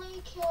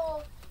only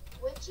kill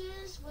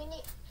witches.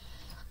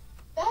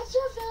 That's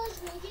your village.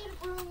 We need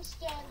a broom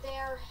stand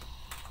there.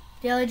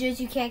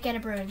 Villages you can't get a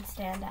broom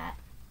stand at.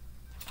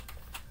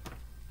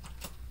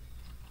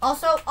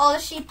 Also, all the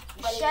sheeps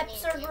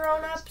are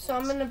grown up, so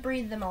I'm gonna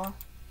breed them all.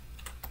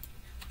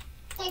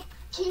 Hey,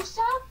 can you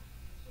stop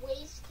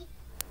wasting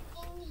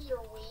your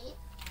wheat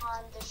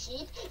on the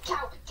sheep?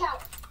 Cow.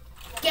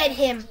 Get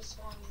him.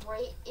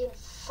 Right in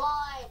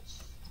fudge.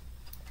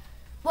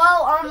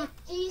 Well,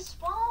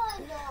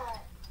 Despawn.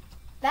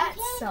 that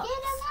Can't sucks. get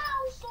him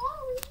out.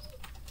 Sorry.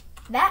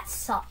 That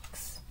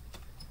sucks.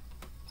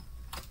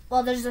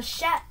 Well, there's a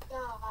shep.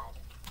 God.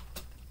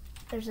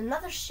 There's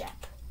another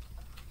shep.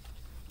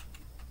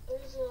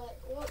 There's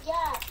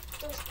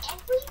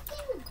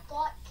everything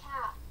but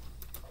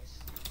cows.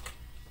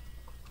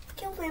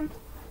 Kill him.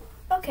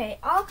 Okay,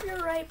 I'll be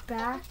right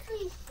back.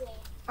 Everything.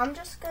 I'm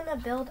just gonna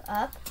build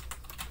up.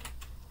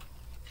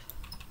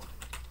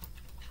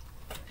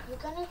 You're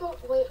gonna go.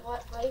 Wait,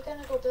 what? Why are you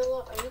gonna go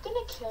build up? Are you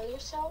gonna kill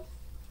yourself?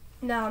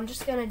 No, I'm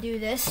just gonna do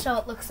this so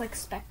it looks like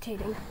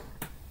spectating.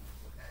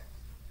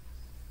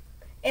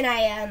 And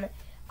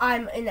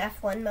I'm in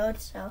F1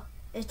 mode, so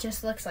it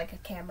just looks like a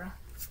camera.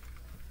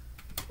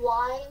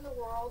 Why in the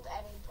world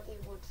anybody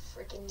would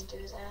freaking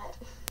do that?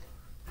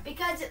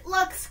 Because it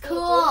looks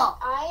cool.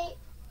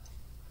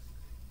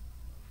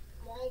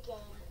 My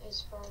game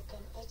is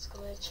broken. It's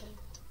glitching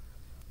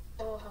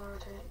so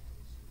hard.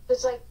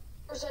 It's like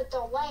there's a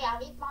delay. I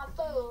need my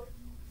food.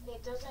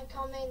 It doesn't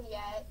come in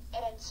yet,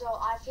 and so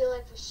I feel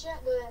like we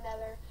shouldn't go to the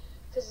nether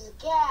because of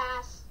the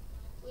gas.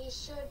 We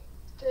should,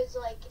 because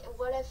like,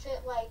 what if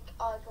it like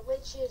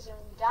glitches and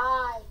we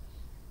die?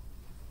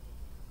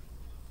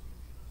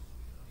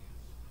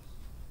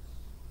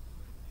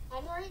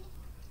 Henry,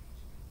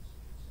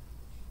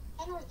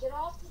 get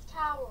off the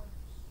tower.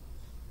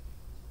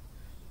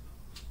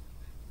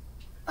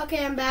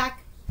 Okay, I'm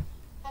back.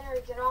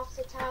 Henry, get off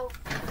the tower.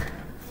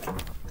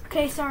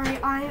 Okay, sorry.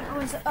 I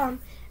was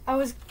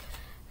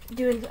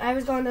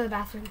going to the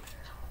bathroom.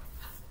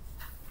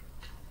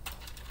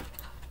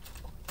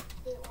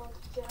 Get off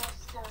the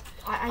tower.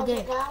 I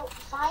did. Now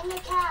find the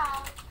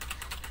cow.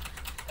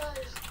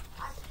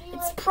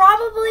 It's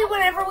probably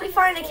whenever we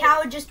find a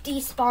cow, it just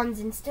despawns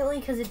instantly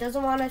because it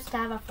doesn't want us to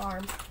have a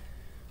farm.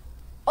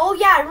 Oh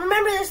yeah, I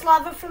remember this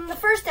lava from the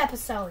first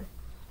episode.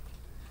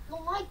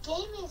 Well, my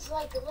game is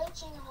like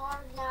glitching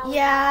hard now.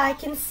 Yeah, I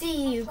can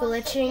see you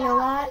glitching a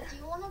lot. Do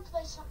you want to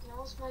play something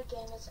else? My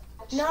game is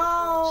actually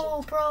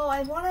No, glitching. bro,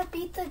 I want to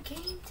beat the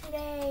game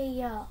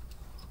today.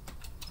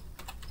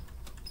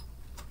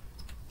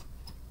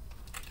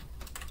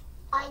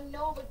 I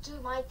know, but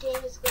dude, my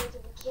game is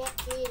glitching. We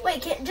can't beat it.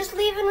 Wait, just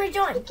leave and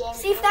rejoin.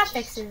 See if that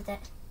fixes it.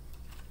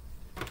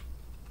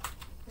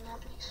 That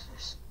makes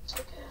sense, I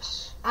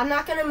guess. I'm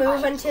not going to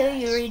move until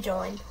you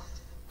rejoin.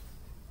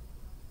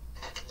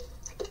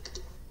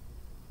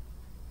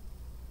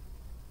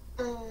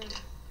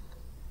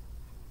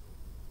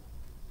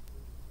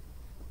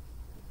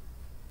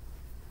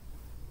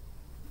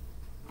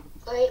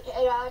 Wait,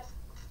 hey,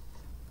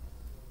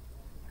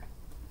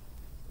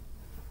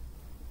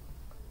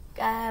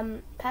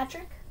 Dad.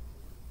 Patrick?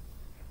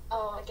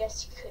 Oh, I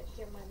guess you couldn't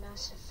hear my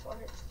massive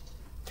fart.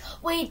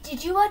 Wait,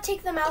 did you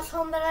take the mouse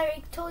home that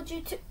I told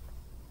you to?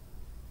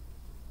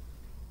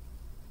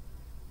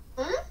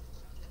 Hmm?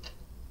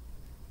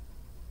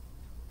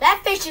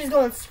 That fish is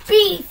going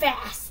speedy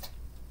fast.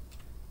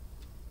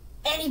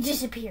 And he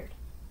disappeared.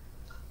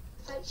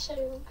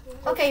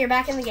 Okay, you're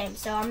back in the game,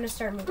 so I'm going to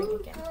start moving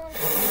again.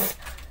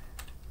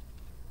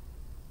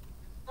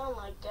 Oh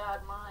my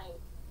god, my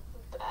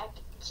back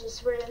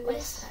just ran What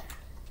this. is that?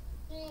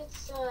 It's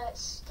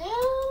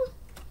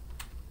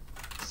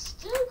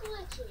still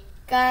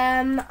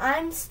glitchy.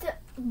 I'm still...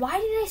 Why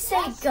did I say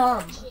Less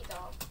gum? glitchy,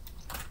 though.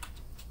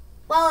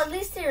 Well, at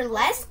least they're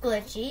less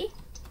glitchy.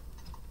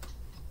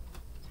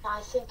 I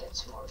think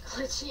it's more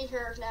glitchy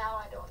here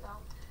now. I don't know.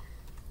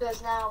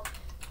 Because now...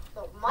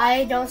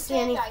 I don't see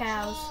any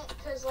cows.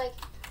 Because, like,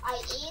 I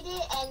eat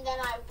it and then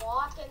I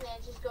walk and then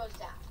it just goes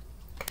down.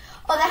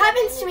 Oh, that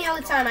happens to me all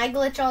the time. I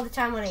glitch all the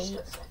time when I eat.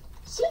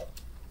 See? It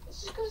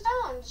just goes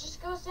down. It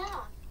just goes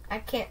down. I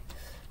can't.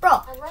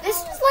 Bro, this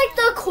is like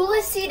the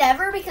coolest seed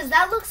ever because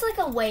that looks like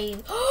a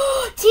wave.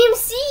 Team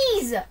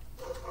C's!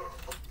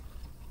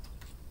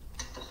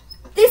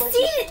 This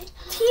seed,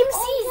 Team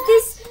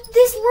C's,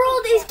 this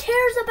world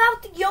cares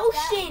about the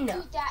ocean.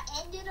 That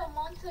ended a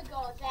month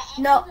ago.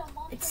 No,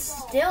 it's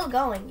still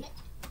going.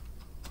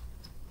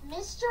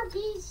 Mr.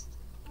 Beast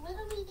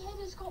literally hit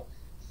his goal.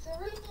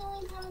 30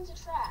 million pounds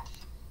of trash.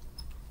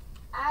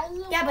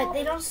 Yeah, but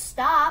they don't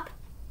stop.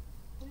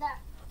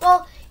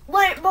 No.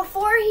 Well,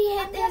 before he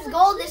hit his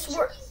goal, this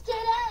world,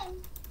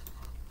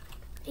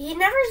 he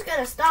never is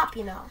gonna stop.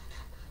 You know,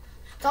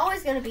 it's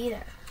always gonna be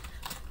there.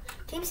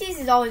 Team C's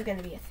is always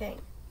gonna be a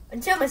thing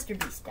until Mr.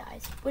 Beast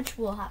dies, which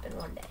will happen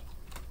one day.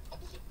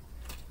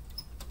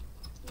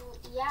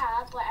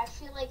 Yeah, but I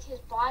feel like his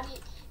body.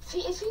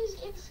 He's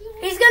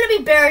gonna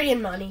be buried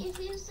in money.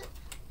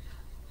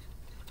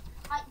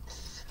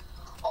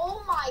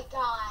 Oh my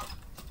god.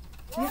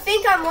 You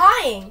think I'm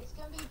lying? He's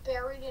gonna be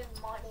buried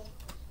in money.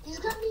 He's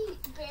gonna be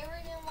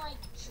buried in like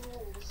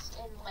jewels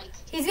and like.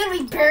 He's gonna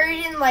be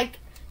buried in like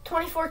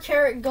 24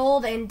 karat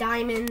gold and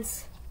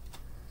diamonds.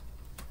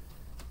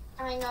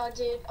 I know,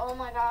 dude. Oh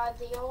my god,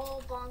 the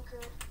old bunker.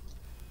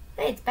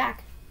 Hey, it's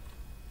back.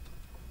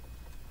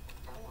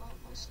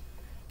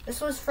 This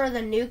was for the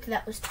nuke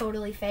that was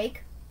totally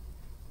fake.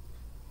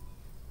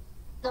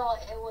 No,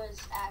 it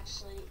was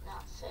actually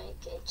not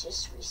fake. It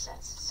just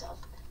resets itself.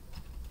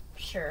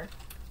 Sure.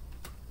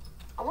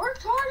 I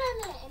worked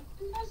hard on it, and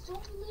you guys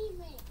don't believe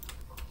me.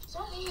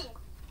 So mean.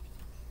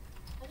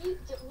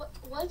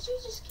 What did you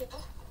just kill?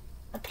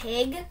 A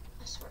pig?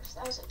 I swear,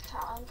 that was a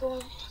cow. I'm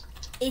going.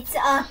 It's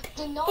a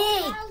Do no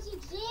pig. cows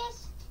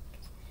exist?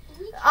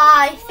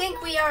 I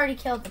think we already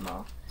killed them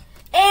all.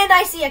 And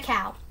I see a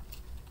cow.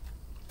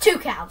 2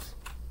 cows.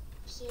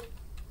 See?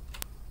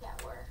 Yeah,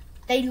 where?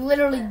 They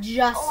literally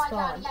just Oh my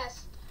spawned. god,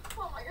 yes.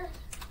 Oh my god.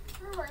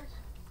 Remember.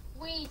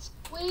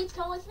 Wheat,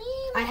 come with me.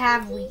 I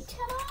have please, wheat.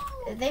 Come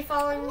on. Are they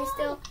following me on.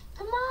 still?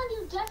 Come on,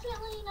 you're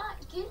definitely not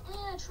getting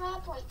in a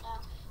trap right now.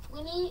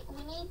 We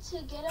need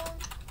to get them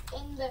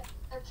in the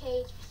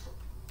cage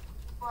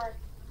before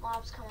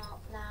mobs come out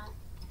now.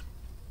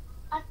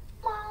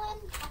 Come on.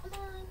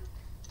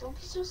 Don't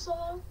be so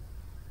slow.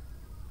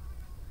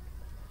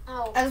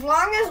 Oh. As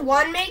long as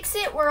one makes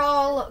it, we're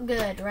all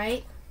good,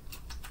 right?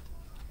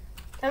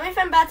 Tell me if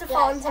I'm about to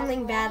fall in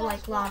something bad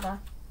like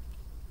lava.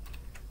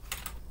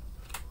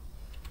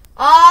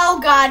 Oh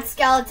god,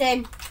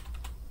 skeleton.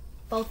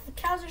 Both the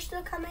cows are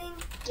still coming.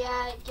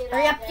 Yeah, get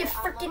Hurry out up, there. you I'm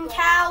gonna freaking go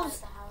cows.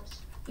 inside the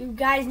house. You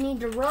guys need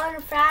to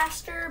run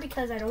faster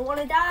because I don't want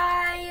to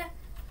die.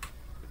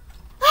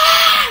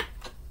 Ah!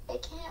 They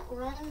can't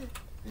run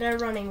They're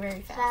running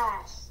very fast.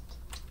 fast.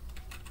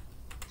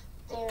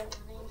 They're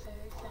running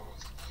very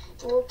fast.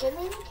 We'll get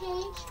them in the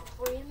cage,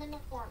 breed them in the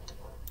morning.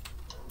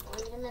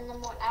 Breed them in the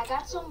morning. I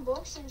got some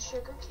books and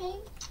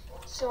sugarcane,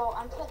 so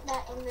I'm putting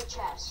that in the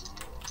chest.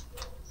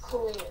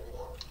 Clearly.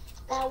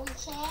 Now we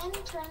can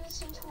turn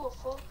this into a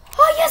full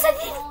Oh yes, I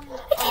did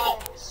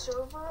it.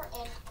 server,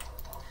 and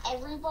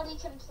everybody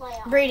can play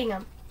on. Breeding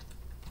them.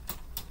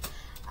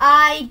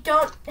 I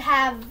don't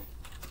have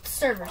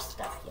server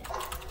stuff yet.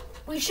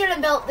 We should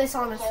have built this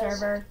on a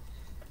server.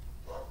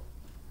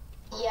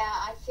 Yeah,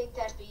 I think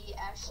that'd be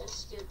actually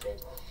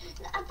stupid.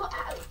 But,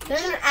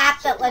 There's an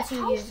app that lets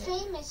you use it. How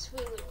famous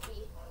we would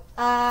be.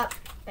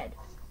 Bed.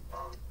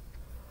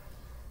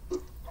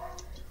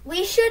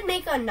 We should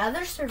make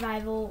another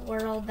survival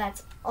world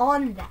that's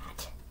on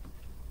that.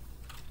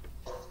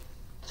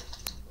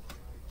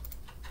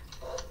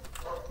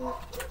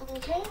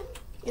 Okay.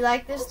 You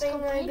like this Let's thing go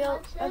that I breed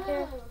built my up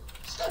here?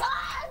 cow.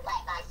 Ah, I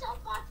lit myself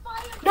on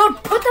fire. No,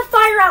 put the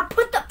fire out.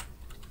 Put the...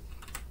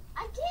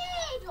 I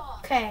did.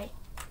 Okay,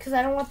 because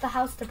I don't want the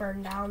house to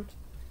burn down.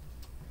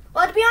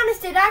 Well, to be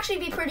honest, it'd actually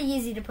be pretty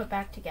easy to put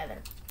back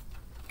together.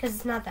 Because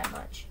it's not that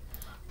much.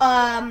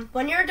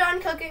 When you're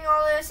done cooking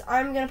all this,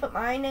 I'm going to put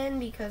mine in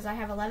because I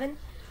have 11.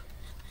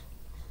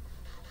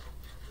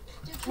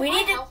 Dude, Can my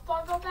health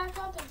bar go back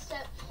up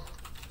instead?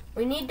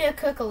 We need to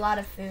cook a lot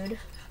of food.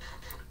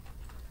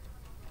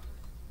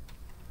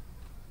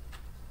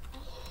 I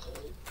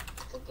hate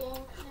the game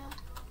right now.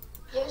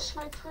 Yes,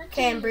 my pretty.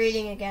 Okay, I'm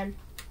breeding again.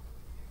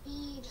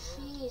 Feed,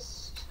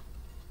 feast.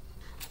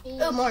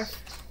 Oh, more.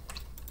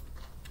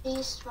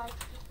 Feast, my pretty.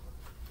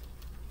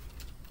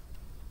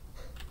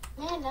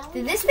 Man, now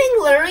Did this thing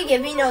literally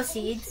give me no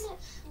seeds?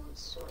 Food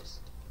source.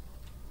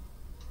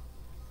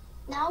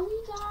 Now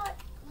we got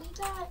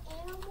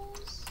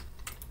animals.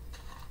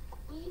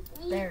 We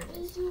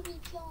do be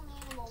killing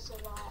animals a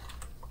lot.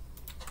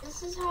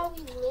 This is how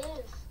we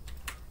live.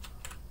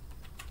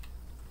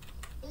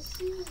 This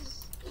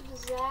is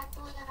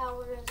exactly how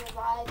we're gonna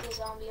survive the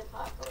zombie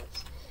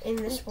apocalypse. In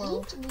this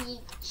world.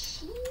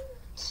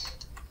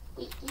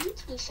 We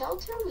eat, we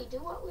shelter, we do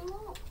what we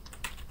want.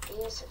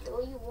 Yes, I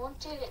know you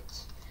want it.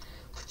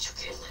 But you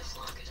can't live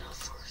long enough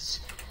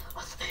for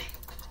a thing.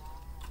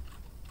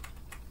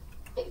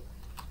 Hey,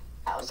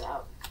 cow's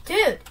out.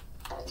 Dude.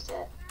 How's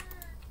that?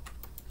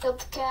 Killed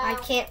the cow. I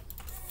can't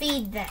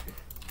feed them.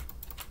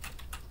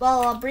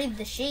 Well, I'll breed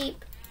the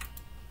sheep.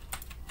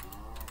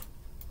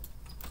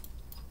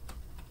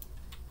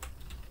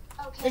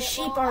 Okay, The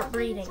sheep aren't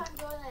breeding.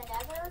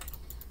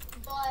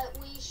 But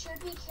we should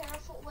be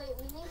careful. Wait,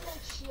 we need to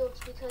make shields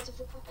because if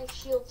we put make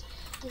shields,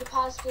 we could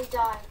possibly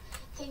die.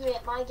 Think of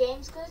it, my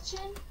game's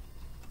glitching.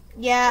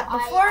 Yeah, So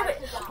before.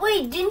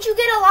 Wait, didn't you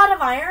get a lot of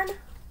iron?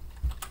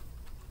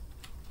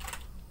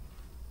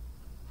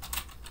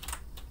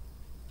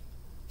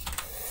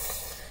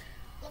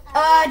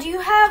 Do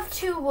you have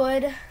 2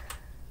 wood? Yeah,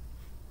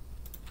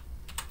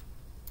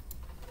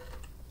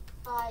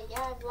 I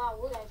have a lot of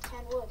wood. I have 10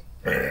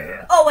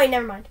 wood. Oh, wait,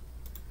 never mind.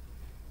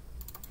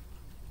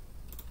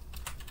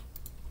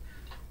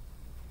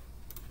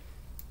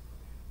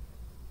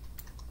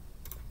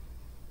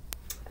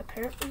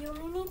 Apparently you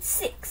only need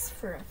 6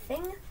 for a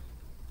thing.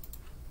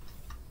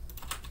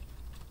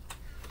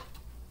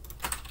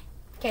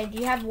 Okay, do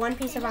you have 1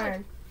 piece of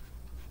iron?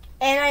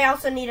 And I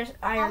also need an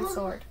iron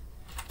sword.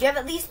 Do you have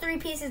at least 3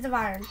 pieces of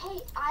iron?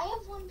 Hey, I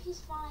have 1 piece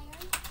of iron.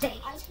 Dang.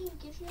 I can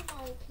give you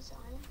my piece of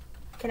iron.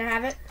 Can I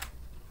have it?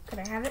 Can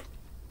I have it?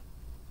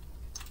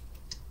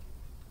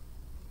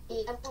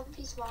 You have 1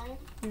 piece of iron?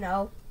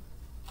 No.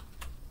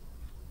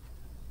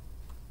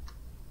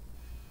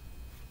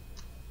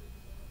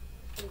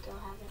 Here you go,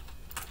 have it.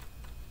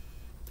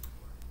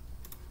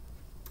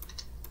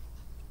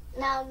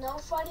 Now, no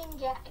fighting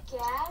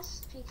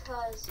gas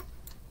because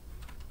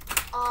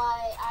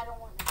I don't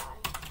want to die.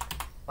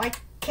 Why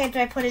can't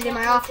I put it in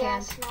my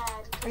offhand?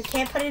 I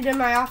can't put it in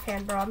my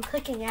offhand, bro. I'm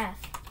clicking F.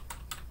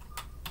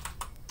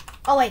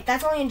 Oh, wait.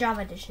 That's only in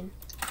Java Edition.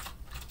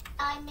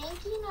 I'm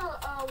making a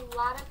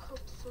lot of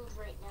cooked food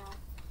right now.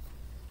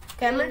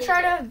 Okay, I'm going to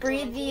try to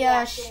breed the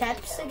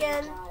sheps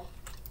again.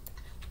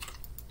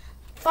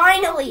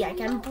 Finally, I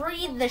can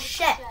breed the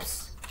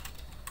sheps.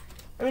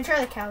 Let me try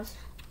the cows.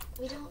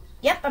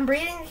 Yep, I'm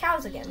breeding the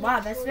cows again.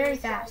 Wow, that's very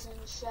fast.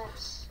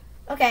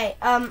 Okay,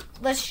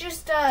 let's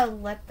just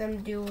let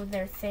them do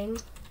their thing.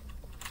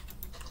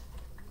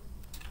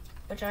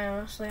 Which I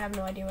honestly have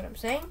no idea what I'm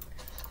saying.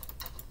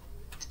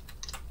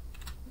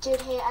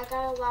 Dude, hey, I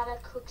got a lot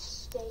of cooked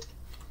steak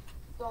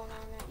going on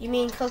right now. You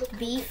mean cooked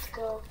beef? Let's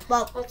go.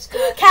 Well, Let's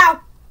go.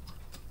 Cow!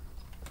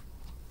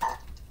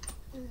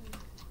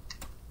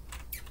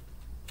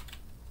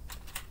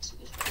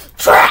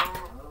 Trap!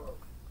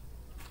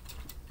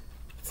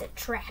 It's a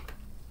trap.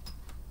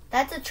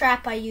 That's a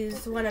trap I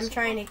use when I'm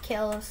trying to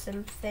kill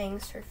some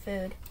things for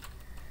food.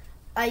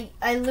 I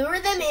lure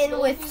them in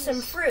with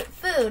some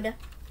food.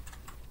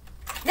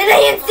 Then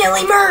I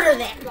instantly murder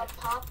them.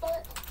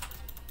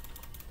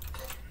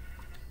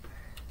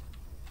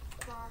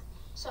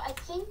 So I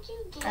think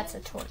you That's a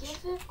torch.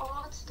 Give it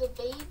all to the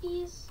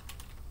babies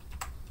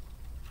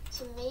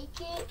to make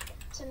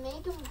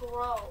them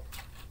grow.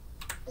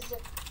 They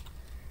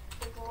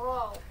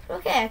grow.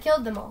 Okay, I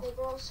killed them all. They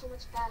grow so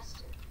much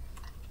faster.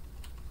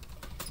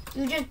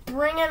 You just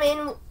bring them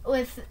in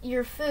with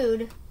your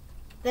food.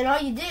 Then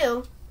all you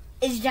do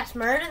is just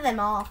murder them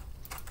all.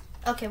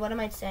 Okay, what am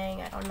I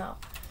saying? I don't know.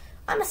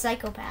 I'm a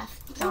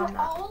psychopath. No, You're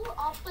all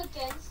up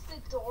against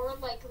the door,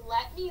 like,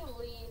 let me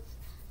leave.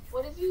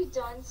 What have you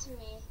done to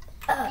me?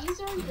 These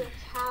are your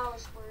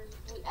cows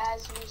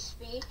as we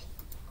speak.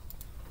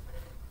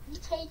 You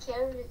take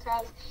care of your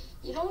cows.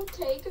 You don't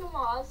take them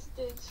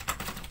hostage.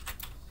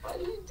 Why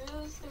do you do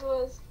this to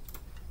us?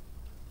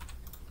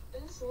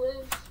 Let's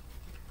live.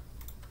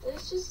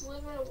 Let's just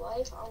live our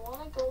life. I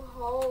want to go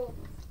home.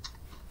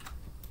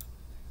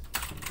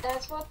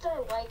 That's what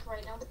they're like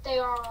right now, but they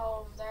are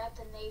home. They're at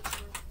the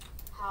nature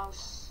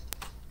house.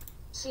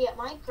 See, at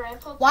my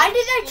grandpa. Why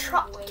did I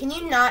try? Can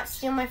you not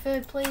steal my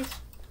food, please?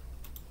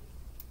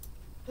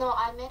 No,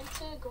 I meant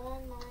to go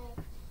on my.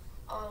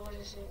 What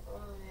is it?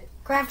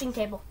 Crafting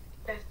table.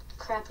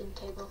 Crafting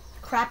table.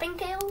 Crapping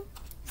table?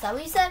 Is that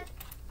what you said?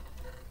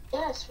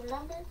 Yes,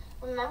 remember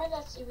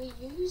that's we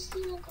used to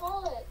even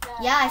call it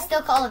that. Yeah, I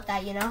still call it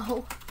that, you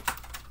know.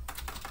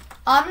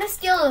 I'm gonna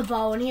steal the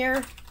bone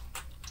here.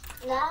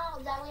 Now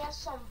that we have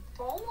some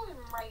bone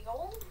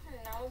meal.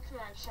 Now we can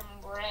make some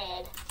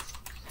bread.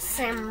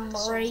 Some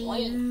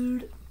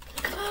bread.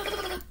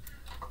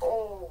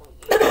 Oh,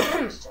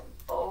 yeah. Some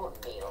bone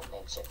meal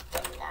makes it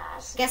very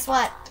nice. Guess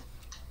what?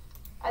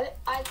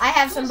 I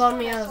have some bone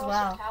meal as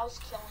well. Cows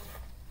killing.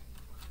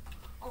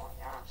 Oh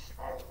my gosh,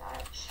 very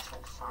nice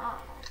and fun.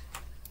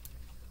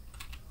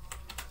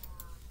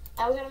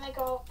 Now we're gonna make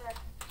all of our,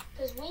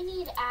 because we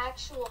need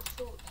actual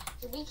food.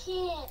 We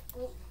can't.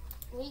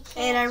 We can't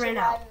And I ran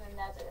out. survive in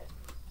the nether.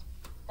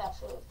 That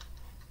food.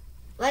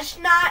 Let's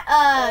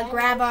not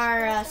grab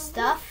our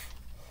stuff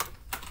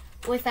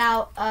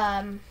without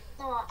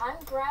No, I'm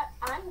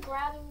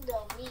grabbing the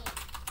wheat.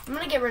 I'm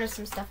gonna get rid of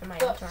some stuff in my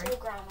inventory. The full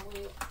ground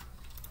wheat.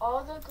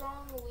 All the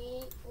ground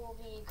wheat will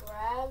be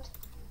grabbed,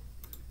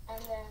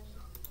 and then.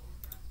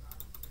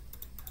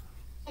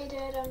 Hey,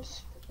 Dad, I'm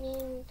just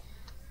being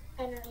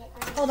energy.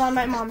 Hold on,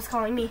 my mom's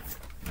calling me.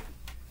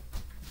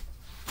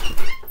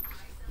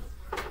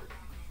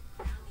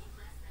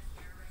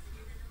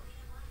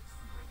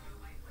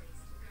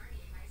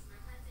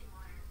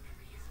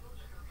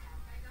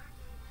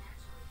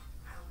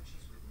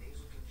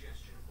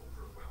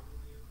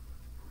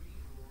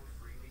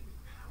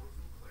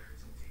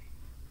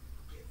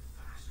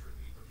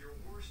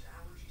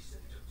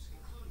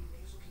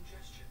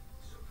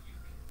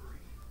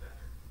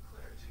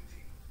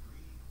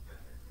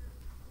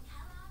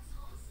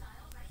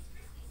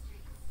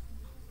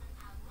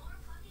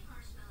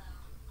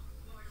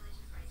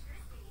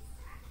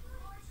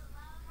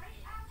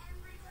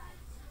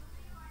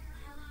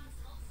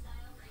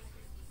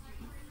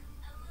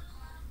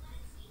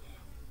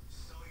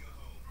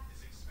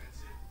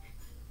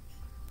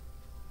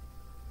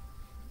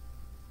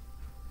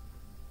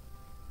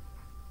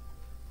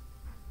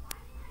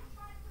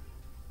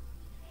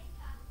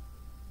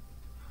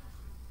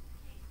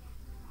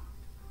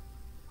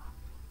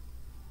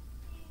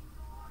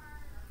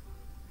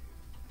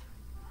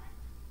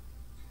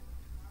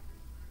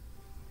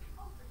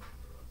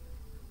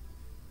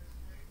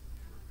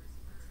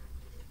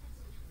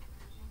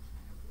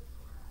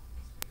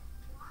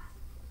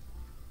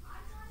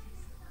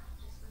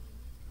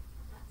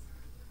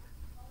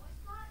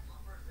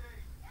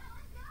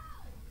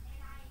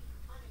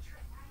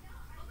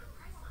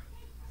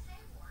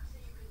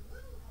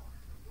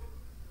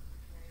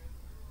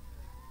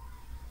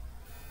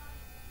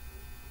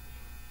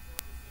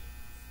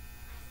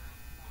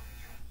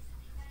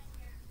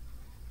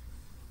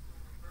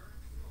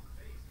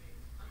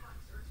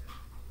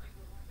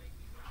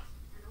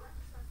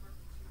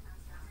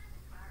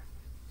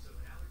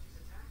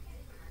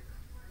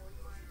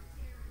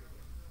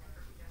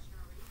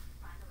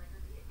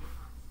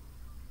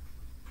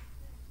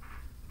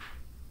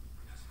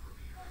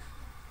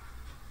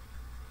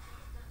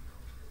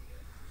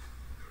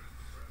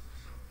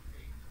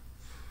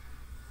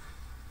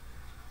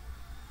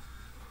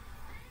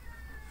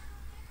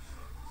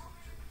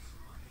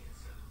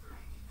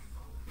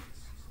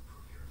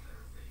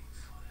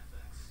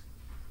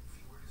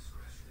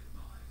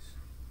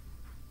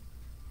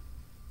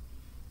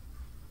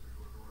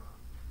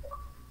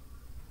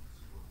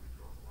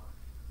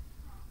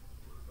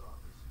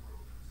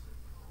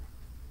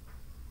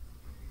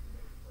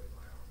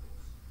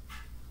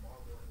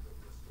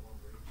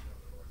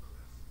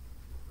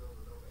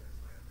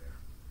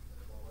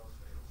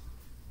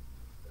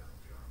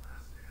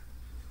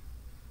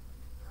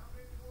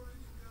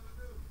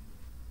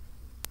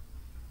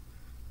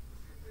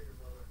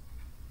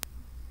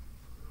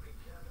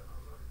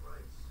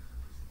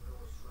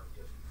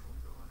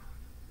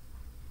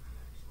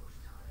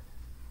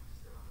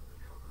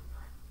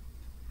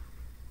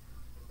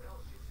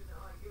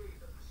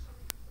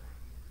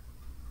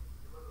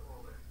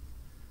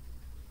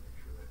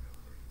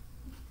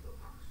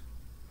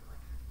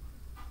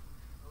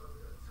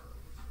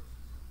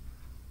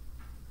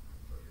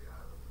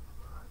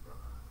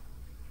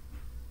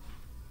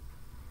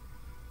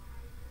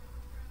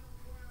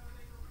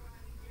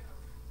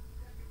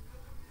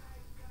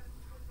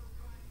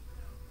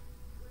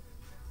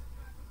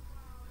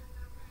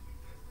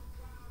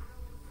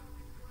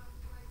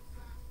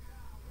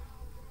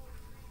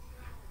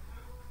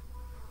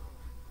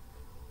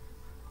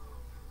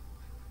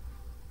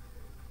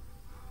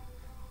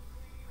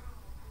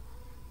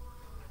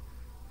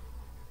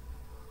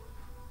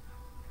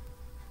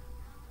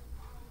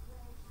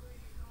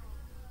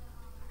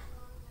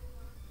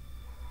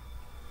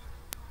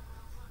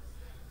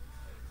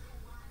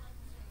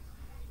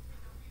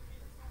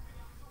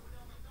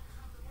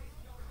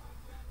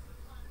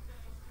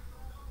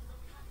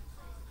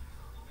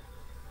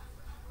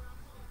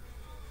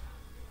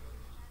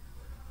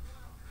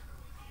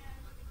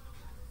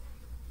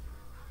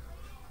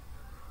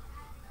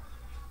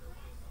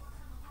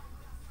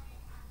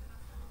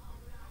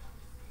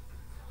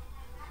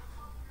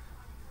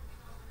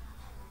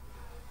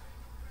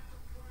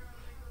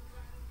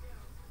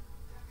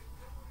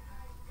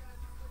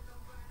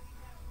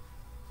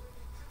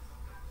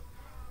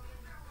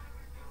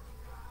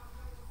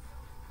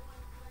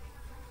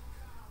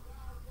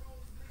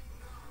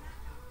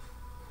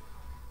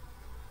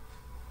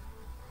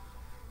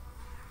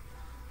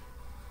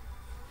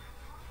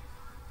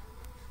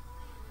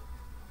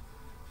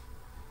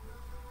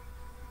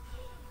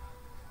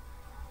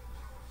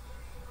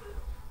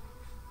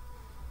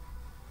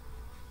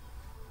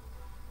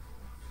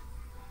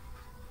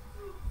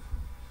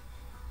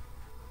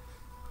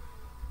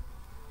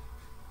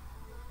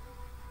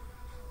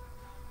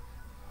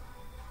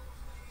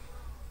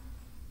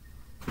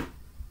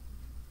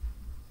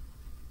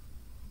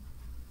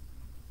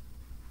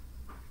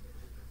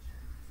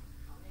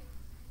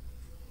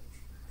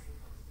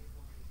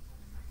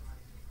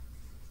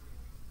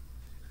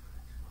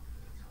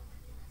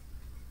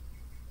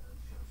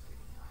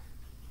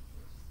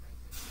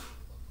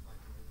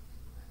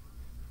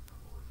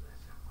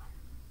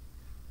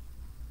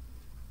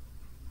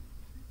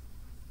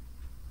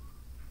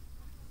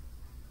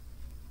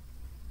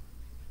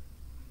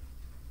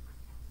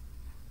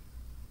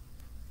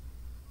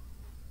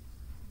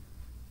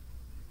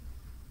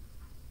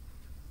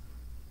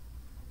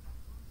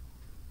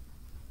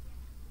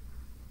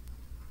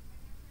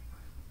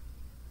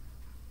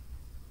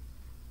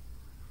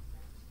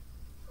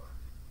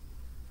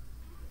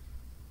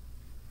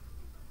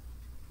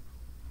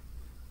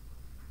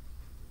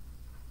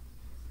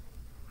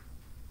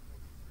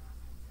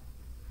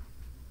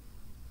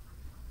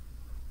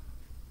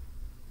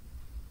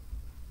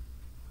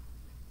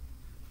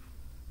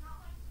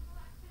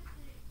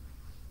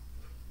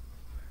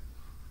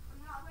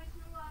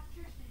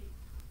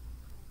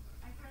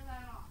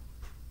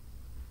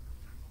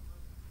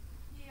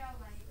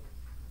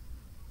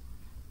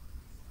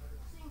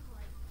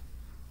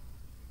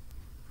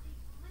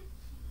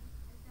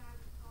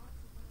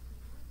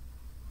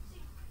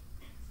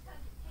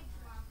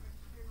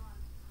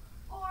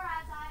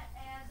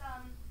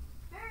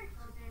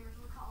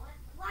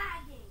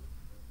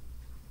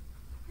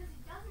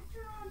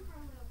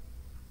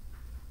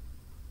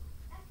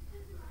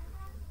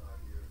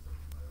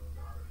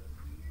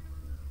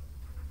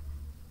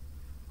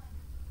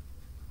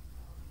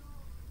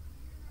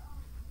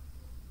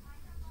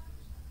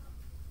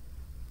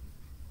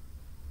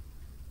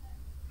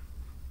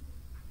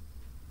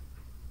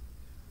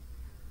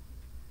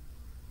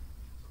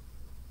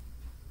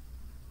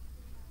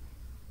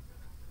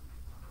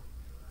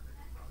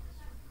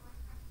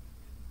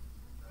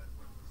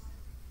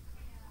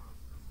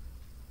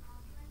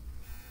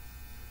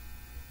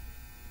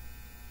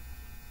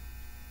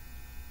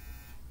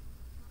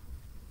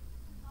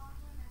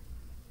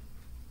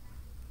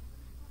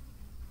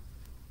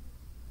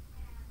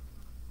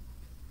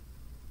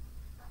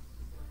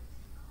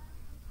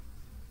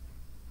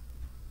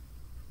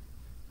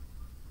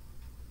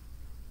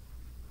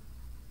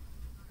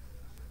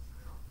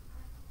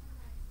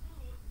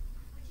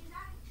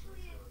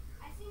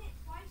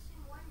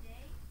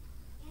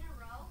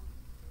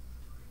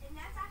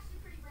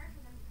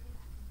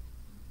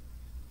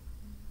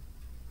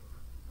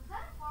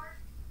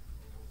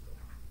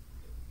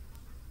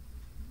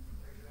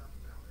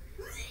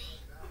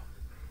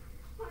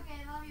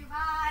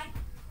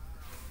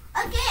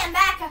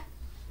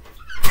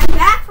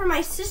 for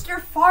my sister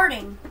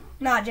farting.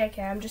 Nah, JK,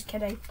 I'm just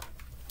kidding.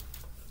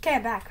 Okay,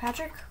 I'm back.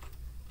 Patrick?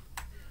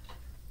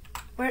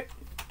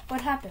 What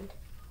happened?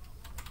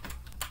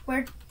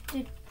 Where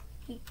did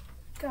he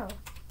go?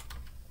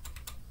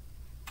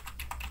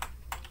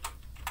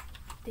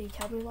 Did he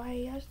tell me why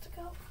he has to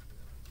go?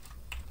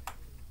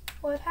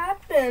 What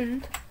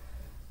happened?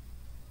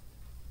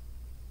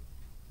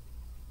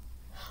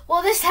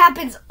 Well, this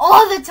happens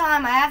all the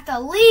time. I have to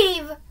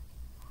leave,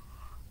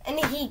 and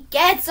he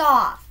gets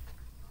off.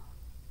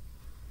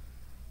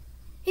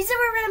 He said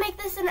we were going to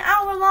make this an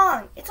hour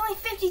long. It's only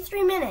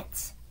 53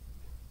 minutes.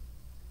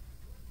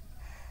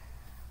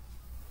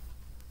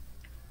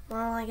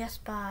 Well, I guess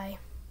bye.